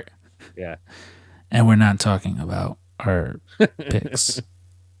short. Yeah, and we're not talking about our picks.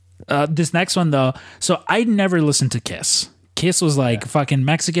 This next one though, so I never listened to Kiss. Kiss was like fucking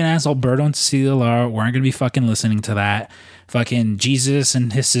Mexican ass Alberto and Cecilia Lara weren't gonna be fucking listening to that. Fucking Jesus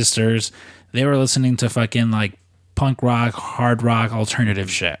and his sisters, they were listening to fucking like punk rock, hard rock, alternative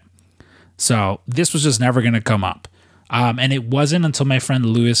shit. So this was just never gonna come up. And it wasn't until my friend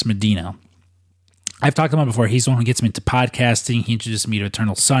Luis Medina. I've talked about him before. He's the one who gets me into podcasting. He introduced me to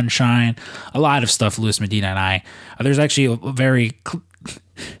Eternal Sunshine, a lot of stuff. Luis Medina and I. There's actually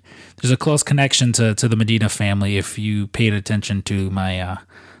there's a close connection to the Medina family if you paid attention to my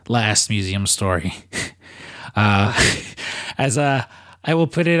last museum story. I will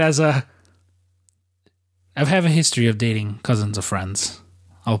put it as I have a history of dating cousins of friends.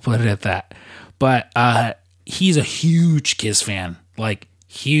 I'll put it at that. But he's a huge Kiss fan, like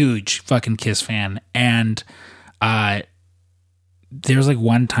huge fucking Kiss fan. And there was like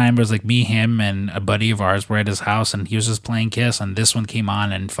one time it was like me, him, and a buddy of ours were at his house and he was just playing Kiss and this one came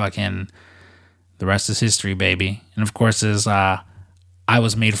on and fucking the rest is history, baby. And of course is I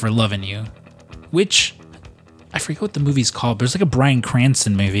Was Made for Loving You, which I forget what the movie's called. There's like a Bryan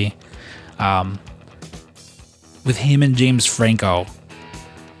Cranston movie with him and James Franco.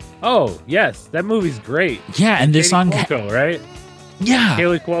 Oh, yes. That movie's great. Yeah, and this song... Cuoco, right? Yeah.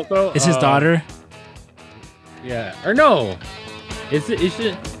 Kaylee Cuoco? Is his daughter? Yeah. Or no. Is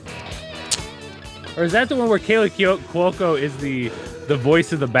it... Or is that the one where Kaylee Cuoco is the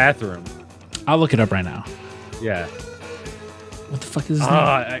voice of the bathroom? I'll look it up right now. Yeah. What the fuck is his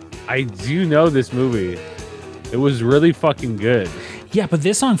name? I do know this movie. It was really fucking good. Yeah, but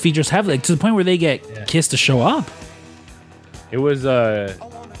this song features heavily, like, to the point where they get Kiss to show up. It was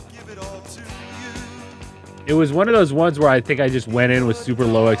It was one of those ones where I think I just went in with super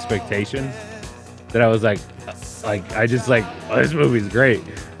low expectations. That I was like, oh, this movie's great.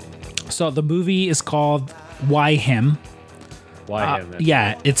 So the movie is called Why Him? Why Him?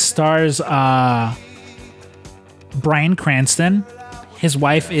 Yeah, it stars Bryan Cranston. His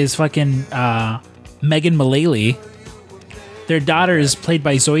wife is fucking Megan Mullally. Their daughter is played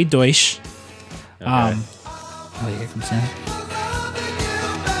by Zoe Deutsch. Okay. Here comes in.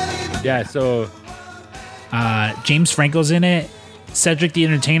 Yeah, so James Franco's in it. Cedric the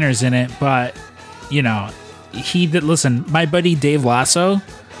Entertainer's in it, but you know, listen, my buddy Dave Lasso,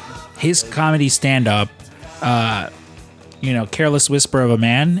 his comedy stand-up, Careless Whisper of a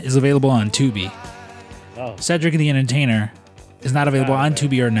Man is available on Tubi. Oh. Cedric the Entertainer is not available on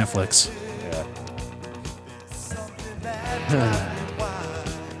Tubi or Netflix.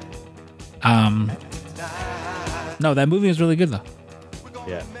 Yeah. No, that movie was really good though.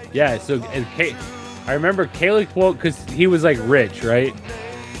 Yeah. Yeah, so I remember Kaylee Cuoco because he was like rich, right?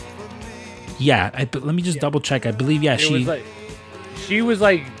 Yeah, let me just double check. I believe she was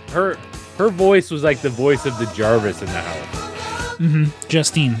like her voice was like the voice of the Jarvis in the house. Mm-hmm.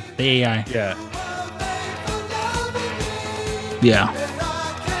 Justine, the AI. Yeah. Yeah.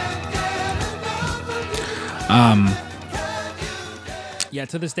 Yeah,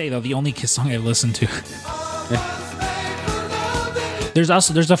 to this day though, the only Kiss song I've listened to. There's a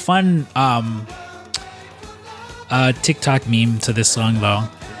fun TikTok meme to this song though,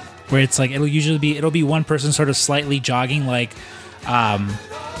 where it's like it'll be one person sort of slightly jogging like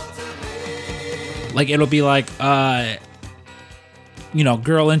it'll be like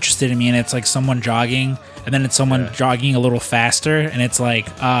girl interested in me, and it's like someone jogging, and then it's someone jogging a little faster, and it's like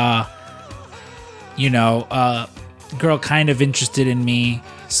girl kind of interested in me,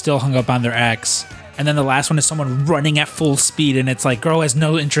 still hung up on their ex. And then the last one is someone running at full speed, and it's like girl has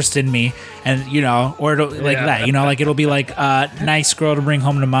no interest in me, and or it'll, like that, it'll be like nice girl to bring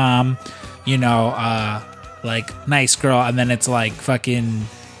home to mom, like nice girl, and then it's like fucking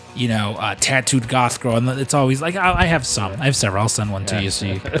tattooed goth girl, and it's always like I have several. I'll send one to you so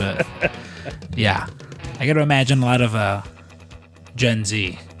you but yeah. I got to imagine a lot of Gen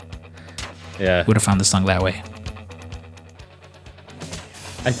Z would have found the song that way.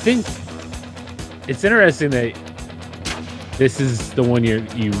 I think it's interesting that this is the one you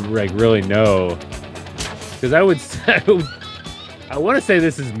like really know, because I want to say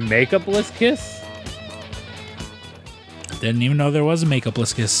this is Makeupless Kiss. Didn't even know there was a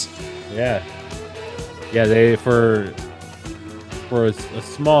Makeupless Kiss. Yeah. They for a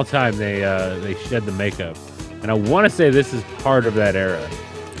small time they shed the makeup, and I want to say this is part of that era.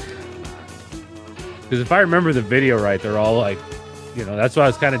 Because if I remember the video right, they're all like, that's why I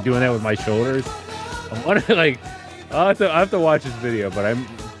was kind of doing that with my shoulders. I want to like, I have to watch this video, but I'm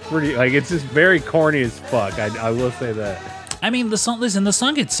pretty like it's just very corny as fuck. I will say that. I mean, the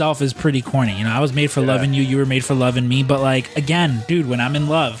song itself is pretty corny. I was made for loving you, you were made for loving me. But like, again, dude, when I'm in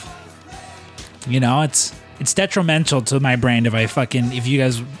love, it's detrimental to my brand if you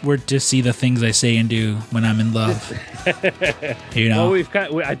guys were to see the things I say and do when I'm in love. Well,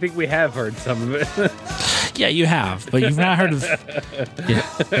 I think we have heard some of it. Yeah, you have, but you've not heard of. Yeah,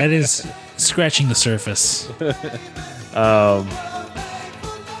 that is scratching the surface.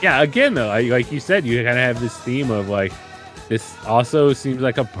 Yeah, again though, like you said, you kind of have this theme of like, this also seems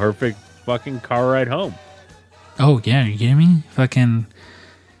like a perfect fucking car ride home. Oh yeah, are you kidding me? Fucking.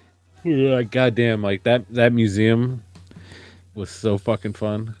 Yeah, goddamn, like that museum was so fucking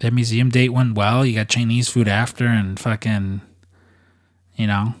fun. That museum date went well. You got Chinese food after, and fucking,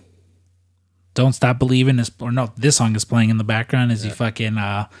 Don't Stop Believing this song is playing in the background as you fucking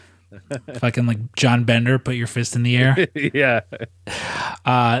like John Bender, put your fist in the air. Yeah.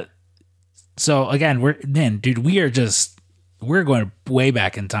 So again, we're going way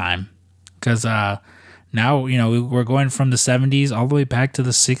back in time, because now, we're going from the 70s all the way back to the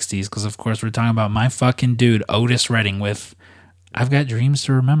 60s, because, of course, we're talking about my fucking dude, Otis Redding, with I've Got Dreams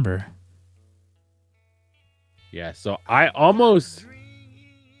to Remember. Yeah, so I almost,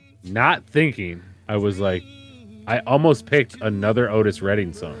 not thinking, I was like, I almost picked another Otis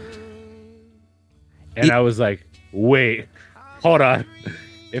Redding song. And I was like, wait, hold on.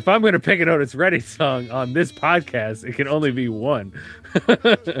 If I'm going to pick an Otis Redding song on this podcast, it can only be one.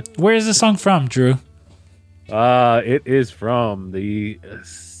 Where is the song from, Drew? It is from the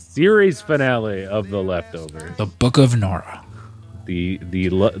series finale of The Leftovers. The Book of Nora. The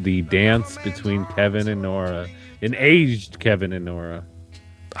dance between Kevin and Nora, an aged Kevin and Nora.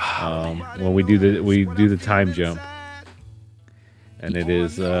 When we do the time jump, and it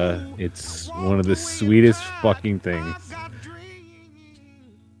is it's one of the sweetest fucking things.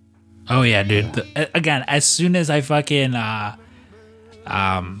 Oh yeah, dude. Again, as soon as I fucking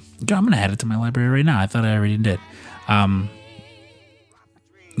I'm gonna add it to my library right now. I thought I already did. Yeah,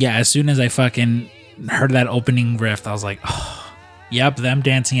 as soon as I fucking heard that opening riff, I was like, oh, yep, them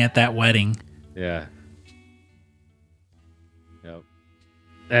dancing at that wedding. Yeah. Yep.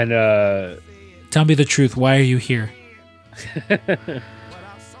 And tell me the truth. Why are you here? I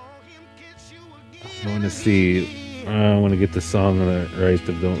want to see. I want to get the song right.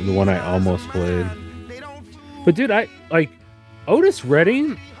 The one I almost played. But dude, I like. Otis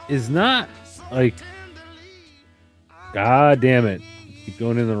Redding is not like, god damn it, keep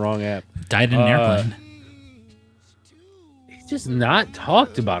going in the wrong app. Died in an airplane. He's just not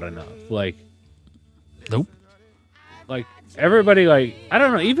talked about enough. Like, nope. Like everybody, like, I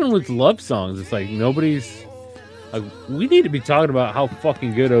don't know. Even with love songs, it's like nobody's like. We need to be talking about how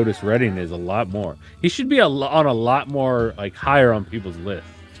fucking good Otis Redding is a lot more. He should be on a lot more, like, higher on people's list.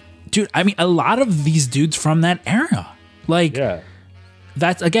 Dude, I mean, a lot of these dudes from that era. Like, yeah.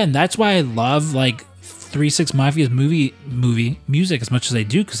 That's why I love like 3-6 Mafia's movie music as much as I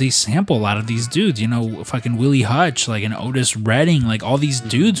do, because they sample a lot of these dudes. Fucking Willie Hutch, like, an Otis Redding, like all these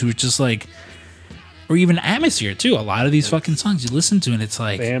dudes who are just like, or even Atmosphere too. A lot of these fucking songs you listen to, and it's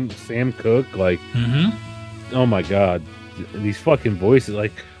like Sam Cooke, like, oh my god, these fucking voices.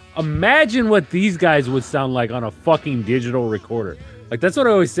 Like, imagine what these guys would sound like on a fucking digital recorder. Like, that's what I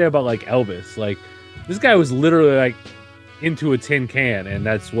always say about like Elvis. Like, this guy was literally like into a tin can, and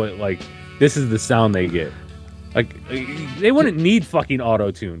that's what, like, this is the sound they get. Like, they wouldn't need fucking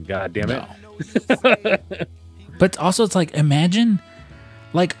auto-tune, god damn it. No. But also, it's like, imagine,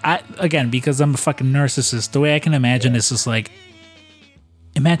 like, because I'm a fucking narcissist, the way I can imagine is just like,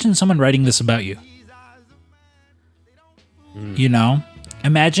 imagine someone writing this about you.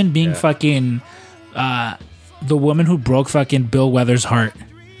 Imagine being fucking the woman who broke fucking Bill Weathers' heart.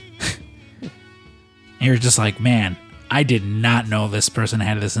 And you're just like, man, I did not know this person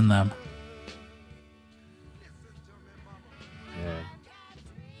had this in them. Yeah.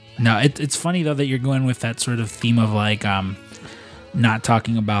 No, it's funny though that you're going with that sort of theme of like not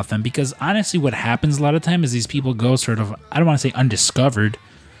talking about them, because honestly what happens a lot of time is these people go sort of, I don't want to say undiscovered,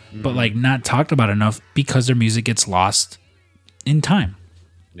 but like not talked about enough because their music gets lost in time.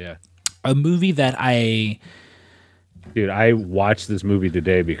 Yeah. A movie that I watched this movie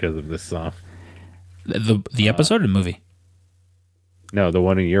today because of this song. The episode or the movie? No, the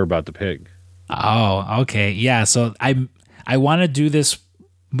one you're about to pick. Oh, okay. Yeah, so I want to do this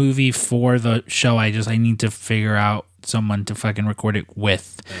movie for the show. I need to figure out someone to fucking record it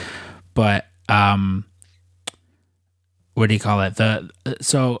with. But what do you call it?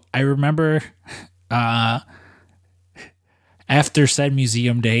 So I remember after said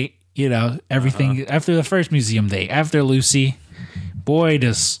museum date, everything after the first museum date, after Lucy, boy,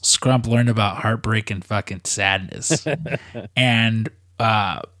 does Scrump learn about heartbreak and fucking sadness. And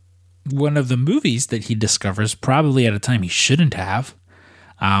one of the movies that he discovers, probably at a time he shouldn't have,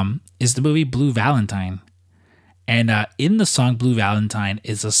 is the movie Blue Valentine. And in the song Blue Valentine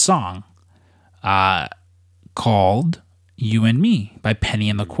is a song called You and Me by Penny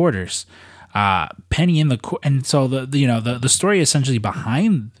and the Quarters. And so the story essentially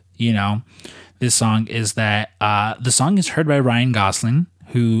behind this song is that the song is heard by Ryan Gosling,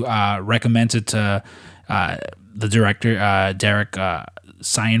 who recommends it to the director Derek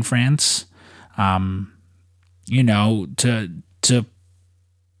Cianfrance, to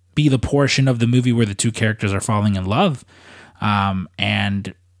be the portion of the movie where the two characters are falling in love,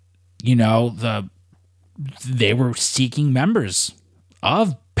 and they were seeking members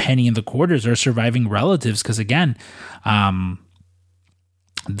of Penny and the Quarters or surviving relatives, because again,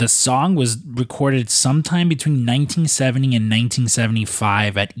 the song was recorded sometime between 1970 and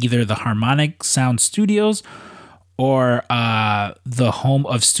 1975 at either the Harmonic Sound Studios or the home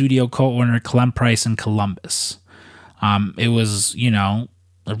of studio co-owner Clem Price in Columbus. It was,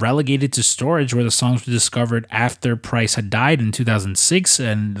 relegated to storage, where the songs were discovered after Price had died in 2006,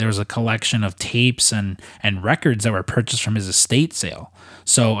 and there was a collection of tapes and records that were purchased from his estate sale.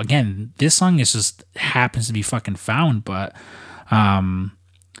 So again, this song just happens to be fucking found, but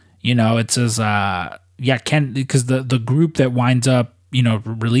it says because the group that winds up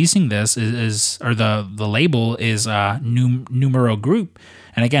releasing this is the label is Numero Group.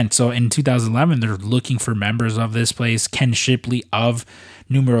 And again, so in 2011, they're looking for members of this place. Ken Shipley of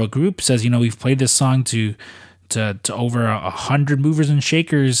Numero Group says, we've played this song to over 100 movers and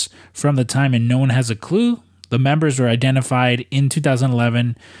shakers from the time, and no one has a clue. The members were identified in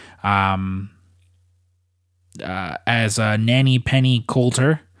 2011 as Nanny Penny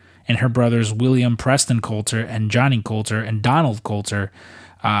Coulter and her brothers William Preston Coulter and Johnny Coulter and Donald Coulter.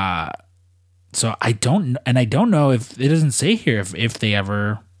 So I don't know if it doesn't say here if they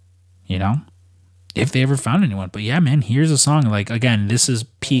ever, if they ever found anyone. But yeah, man, here's a song. Like, again, this is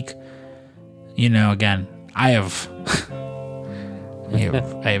peak. Again, I have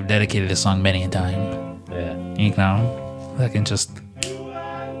dedicated this song many a time. Yeah, I can just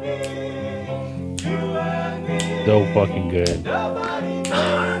so fucking good.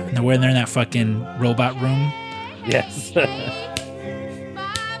 Now when they're in that fucking robot room. Yes.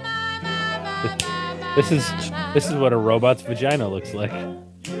 This is what a robot's vagina looks like.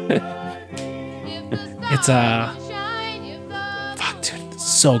 It's fuck, dude, it's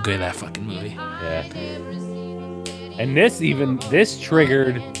so good, that fucking movie. Yeah. And this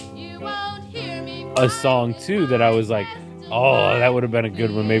triggered a song too that I was like, oh, that would have been a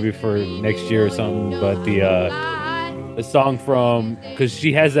good one maybe for next year or something. But the song from, because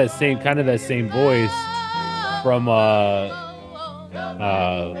she has that same voice from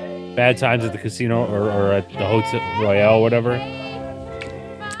Bad Times at the Casino or at the Hotel Royale, whatever.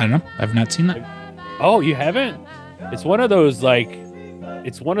 I don't know. I've not seen that. Oh, you haven't? It's one of those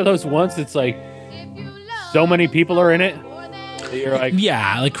ones that's like so many people are in it that you're like,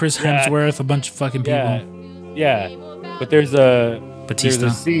 yeah, like Chris Hemsworth, a bunch of fucking people. Yeah. But there's a Batista.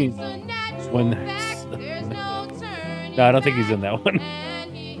 There's a scene when no, I don't think he's in that one.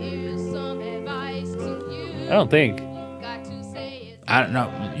 I don't think. I don't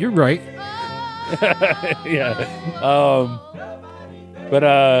know. You're right. Yeah. But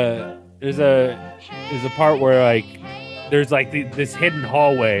there's a part where like there's like this hidden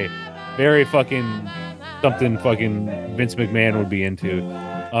hallway, very fucking something fucking Vince McMahon would be into.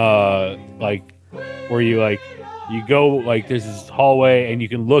 Like where you go, like there's this hallway and you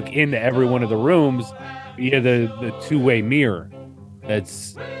can look into every one of the rooms via the two-way mirror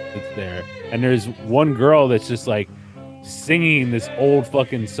that's there. And there's one girl that's just like singing this old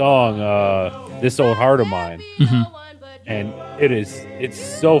fucking song, This Old Heart of Mine. Mm-hmm. And it's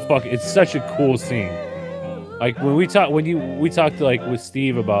such a cool scene. Like when we talked like with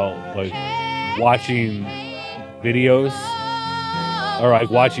Steve about like watching videos or like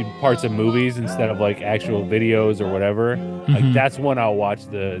watching parts of movies instead of like actual videos or whatever. Like that's when I'll watch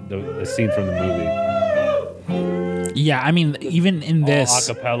the scene from the movie. Yeah, I mean, even in this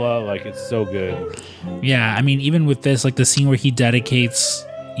all acapella, like it's so good. Yeah, I mean, even with this, like the scene where he dedicates,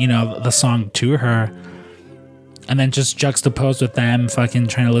 the song to her, and then just juxtaposed with them fucking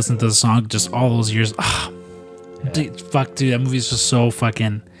trying to listen to the song just all those years. Dude, that movie's just so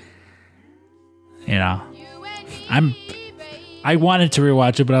fucking, I wanted to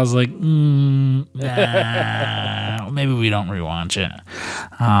rewatch it, but I was like, nah, maybe we don't rewatch it.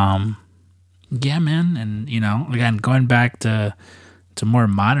 Yeah, man, and again, going back to more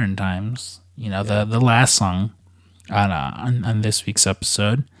modern times, the last song on this week's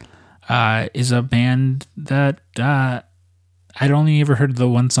episode is a band that I'd only ever heard the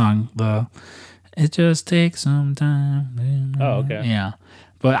one song, It Just Takes Some Time. Oh, okay. Yeah.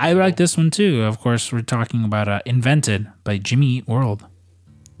 But I like this one too. Of course, we're talking about Invented by Jimmy Eat World.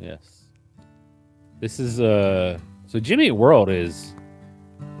 Yes. This is so Jimmy Eat World is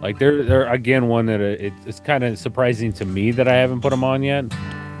like they're again one that it's kind of surprising to me that I haven't put them on yet.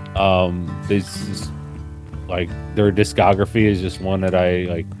 This is like their discography is just one that I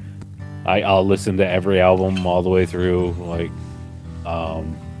like. I'll listen to every album all the way through, like,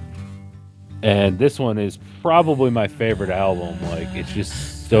 and this one is probably my favorite album. Like, it's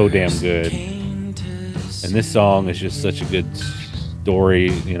just so damn good, and this song is just such a good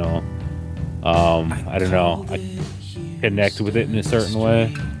story. I don't know, I connect with it in a certain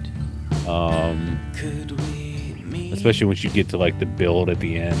way, especially once you get to like the build at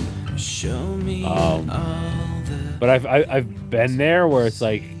the end. But I've been there where it's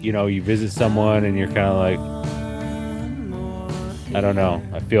like, you visit someone and you're kind of like, I don't know,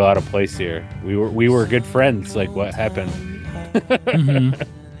 I feel out of place here. We were good friends. Like, what happened?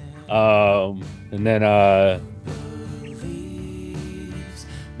 And then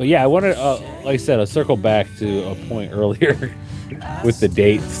but yeah, I wanted like I said, I'll circle back to a point earlier with the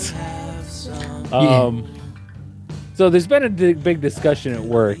dates. So there's been a big discussion at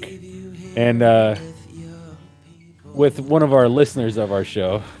work, and with one of our listeners of our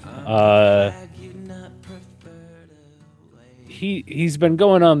show, he's been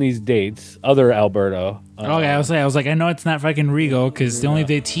going on these dates. Other Alberto. Okay, I was like, I know it's not fucking Rigo because the only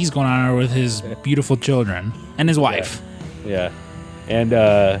dates he's going on are with his beautiful children and his wife. Yeah. And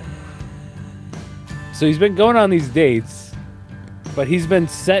so he's been going on these dates, but he's been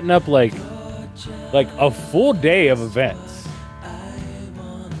setting up like a full day of events,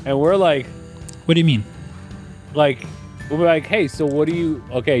 and we're like, what do you mean? Like, we're like, hey, so what do you,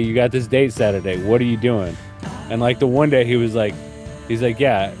 okay, you got this date Saturday, what are you doing? And like the one day he's like,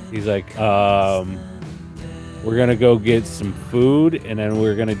 we're gonna go get some food, and then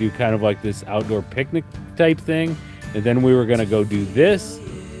we're gonna do kind of like this outdoor picnic type thing, and then we were gonna go do this,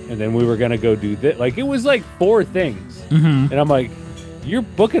 and then we were gonna go do this. Like, it was like 4 things. And I'm like, you're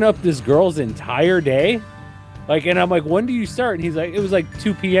booking up this girl's entire day? Like, and I'm like, when do you start? And he's like, it was like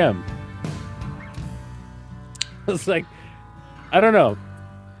 2 p.m. It's like, I don't know.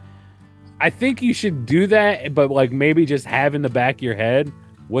 I think you should do that, but like maybe just have in the back of your head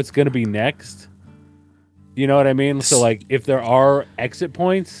what's going to be next. You know what I mean? So like if there are exit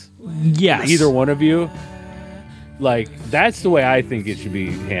points, yes, either one of you, like that's the way I think it should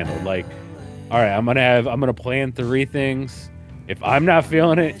be handled. Like, all right, I'm going to plan 3 things. If I'm not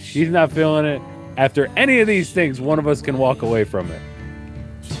feeling it, she's not feeling it. After any of these things, one of us can walk away from it.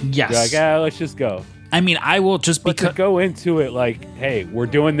 Yes. You're like, let's just go. I mean, I will just to go into it like, hey, we're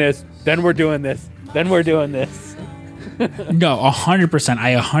doing this, then we're doing this, then we're doing this. No, 100%.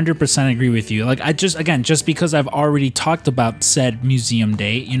 I 100% agree with you. Like, just because I've already talked about said museum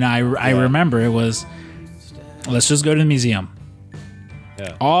date, I remember it was, let's just go to the museum.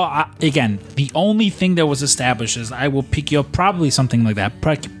 Yeah. Again, the only thing that was established is I will pick you up, probably something like that.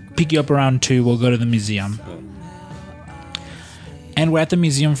 Pick you up around 2. We'll go to the museum. And we're at the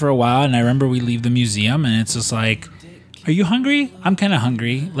museum for a while, and I remember we leave the museum, and it's just like, are you hungry? I'm kind of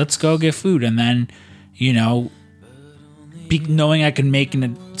hungry. Let's go get food. And then, knowing I can make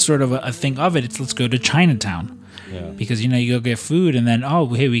sort of a thing of it, let's go to Chinatown. Yeah. Because, you go get food, and then,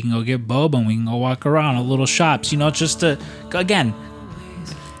 hey, we can go get boba, and we can go walk around a little shops, just to, again,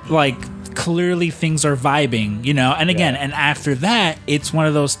 like, clearly things are vibing, and again, and after that, it's one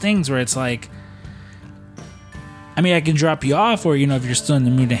of those things where it's like, I mean, I can drop you off, or, if you're still in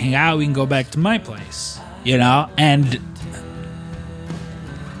the mood to hang out, we can go back to my place, and,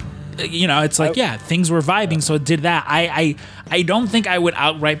 it's like, things were vibing, so it did that. I don't think I would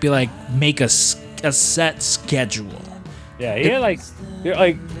outright be like, make a set schedule. Yeah, he had like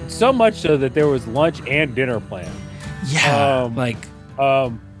so much so that there was lunch and dinner planned. Yeah,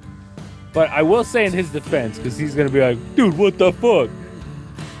 But I will say in his defense, because he's gonna be like, dude, what the fuck?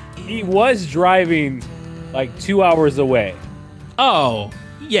 He was driving like 2 hours away. Oh,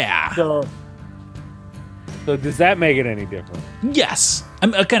 yeah. So does that make it any different? Yes.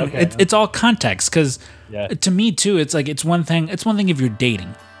 Again, okay. It's all context, because to me too, it's like it's one thing if you're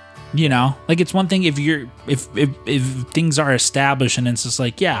dating, you know, like it's one thing if things are established and it's just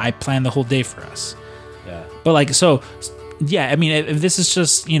like, yeah, I planned the whole day for us. Yeah. But like, so yeah, I mean, if this is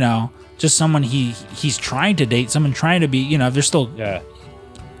just, you know, just someone he's trying to date, someone trying to be, you know, they're still. Yeah.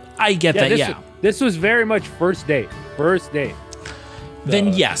 I get that. This was very much first date.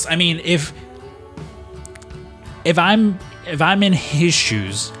 Then yes, I mean, if I'm in his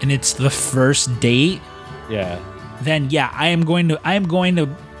shoes and it's the first date, then yeah, I'm going to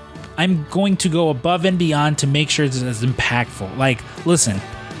go above and beyond to make sure it's as impactful. Like, listen.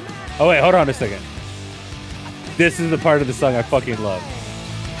 Oh wait, hold on a second. This is the part of the song I fucking love.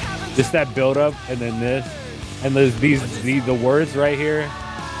 Just that build up, and then this, and there's the words right here.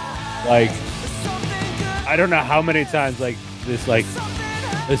 Like, I don't know how many times like this, like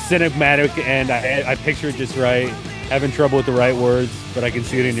the cinematic end. I picture it just right. Having trouble with the right words, but I can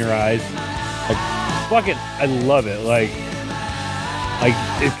see it in your eyes. Like, fucking, I love it. Like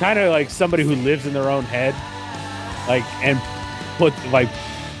it's kind of like somebody who lives in their own head, like, and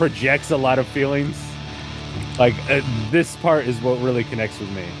projects a lot of feelings. Like, this part is what really connects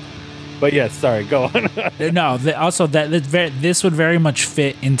with me. But yes, sorry, go on. No, also this would very much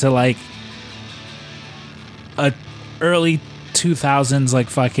fit into like a early 2000s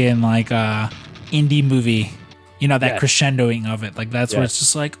like fucking like indie movie. You know, that crescendoing of it. Like, that's where it's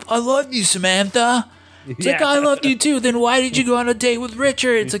just like, I love you, Samantha. It's like, I loved you too. Then why did you go on a date with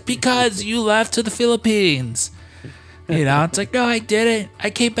Richard? It's like, because you left to the Philippines. You know, it's like, no, I didn't. I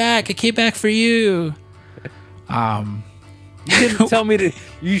came back for you. You didn't tell me to.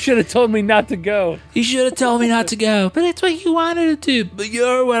 You should have told me not to go. You should have told me not to go. But it's what you wanted to do. But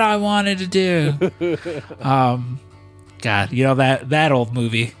you're what I wanted to do. God, you know that old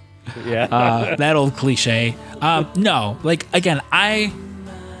movie. Yeah. That old cliche. No, like, again,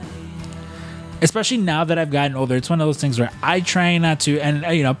 especially now that I've gotten older, it's one of those things where I try not to, and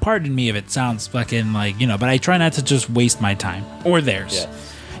you know, pardon me if it sounds fucking like, you know, but I try not to just waste my time or theirs.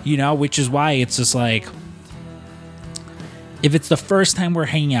 Yes. You know, which is why it's just like, if it's the first time we're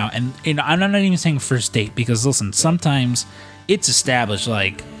hanging out, and you know, I'm not even saying first date, because listen, sometimes it's established,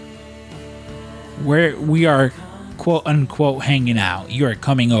 like, where we are quote unquote hanging out, you are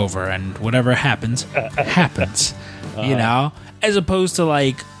coming over, and whatever happens happens. You know, as opposed to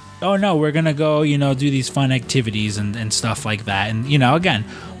like, oh no, we're gonna go, you know, do these fun activities and stuff like that, and you know, again,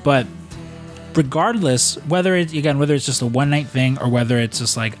 but regardless, whether it's just a one night thing or whether it's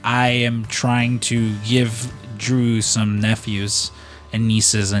just like I am trying to give Drew some nephews and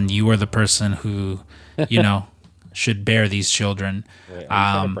nieces, and you are the person who, you know, should bear these children. Wait,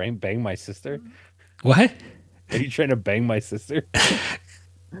 are you trying to bang my sister? What? Are you trying to bang my sister?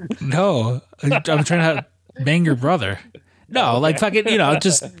 No, I'm trying to bang your brother. No, like fucking, you know,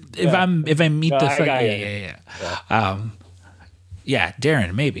 just if I meet yeah,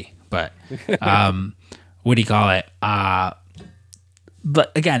 Darren maybe, but what do you call it?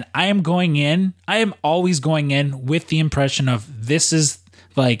 But again, I am always going in with the impression of this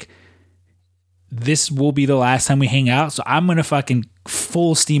will be the last time we hang out. So I'm going to fucking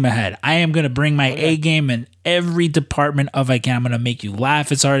full steam ahead. I am going to bring my A game in every department of I can. I'm going to make you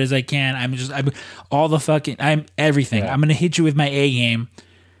laugh as hard as I can. I'm everything. Yeah. I'm going to hit you with my A game,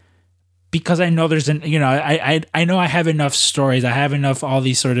 because I know I know I have enough stories. I have enough all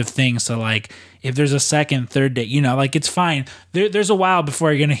these sort of things. So like, if there's a second, third date, you know, like, it's fine. There's a while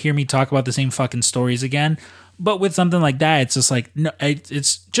before you're going to hear me talk about the same fucking stories again. But with something like that, it's just like, no,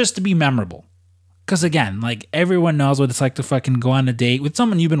 it's just to be memorable. Because again, like, everyone knows what it's like to fucking go on a date with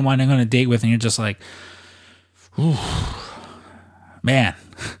someone you've been wanting on a date with, and you're just like, ooh, man.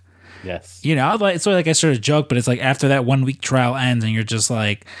 Yes. You know, it's sort of like I sort of joke, but it's like after that 1 week trial ends, and you're just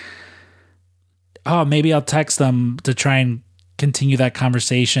like, oh, maybe I'll text them to try and continue that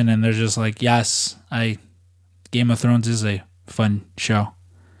conversation, and they're just like, yes, Game of Thrones is a fun show.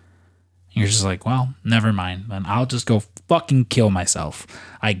 And you're just like, well, never mind, then I'll just go fucking kill myself,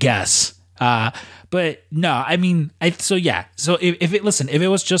 I guess. But no, I mean, so if it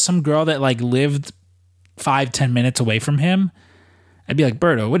was just some girl that like lived 5-10 minutes away from him, I'd be like,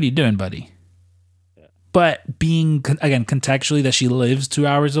 Berto, what are you doing, buddy? Yeah. But being, again, contextually that she lives 2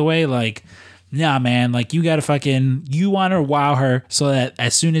 hours away, like, nah, man, like, you want to wow her so that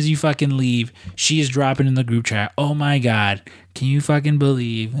as soon as you fucking leave, she is dropping in the group chat, oh my God, can you fucking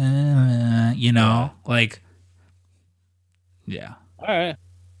believe, you know, like, yeah. All right.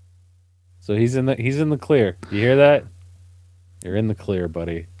 So he's in the clear. You hear that? You're in the clear,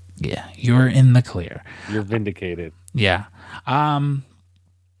 buddy. Yeah, you're in the clear. You're vindicated. Yeah.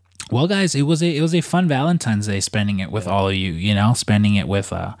 Well, guys, it was a fun Valentine's Day spending it with all of you. You know, spending it with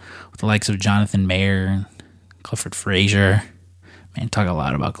the likes of Jonathan Mayer, Clifford Frazier. Man, talk a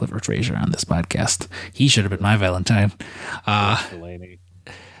lot about Clifford Frazier on this podcast. He should have been my Valentine. Delaney.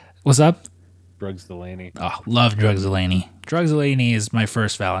 What's up? Drugs Delaney. Oh, love Drugs Delaney. Drugs Delaney is my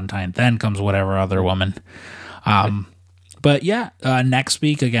first Valentine. Then comes whatever other woman. But yeah, next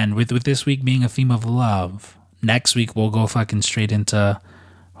week again with this week being a theme of love. Next week we'll go fucking straight into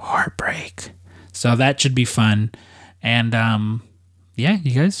heartbreak. So that should be fun. And yeah,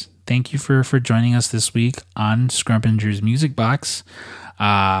 you guys, thank you for joining us this week on Scrump and Drew's Music Box.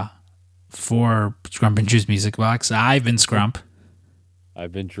 For Scrump and Drew's Music Box, I've been Scrump.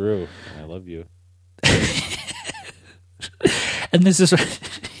 I've been Drew. I love you. And this is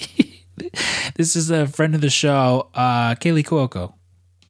a friend of the show, Kaylee Cuoco.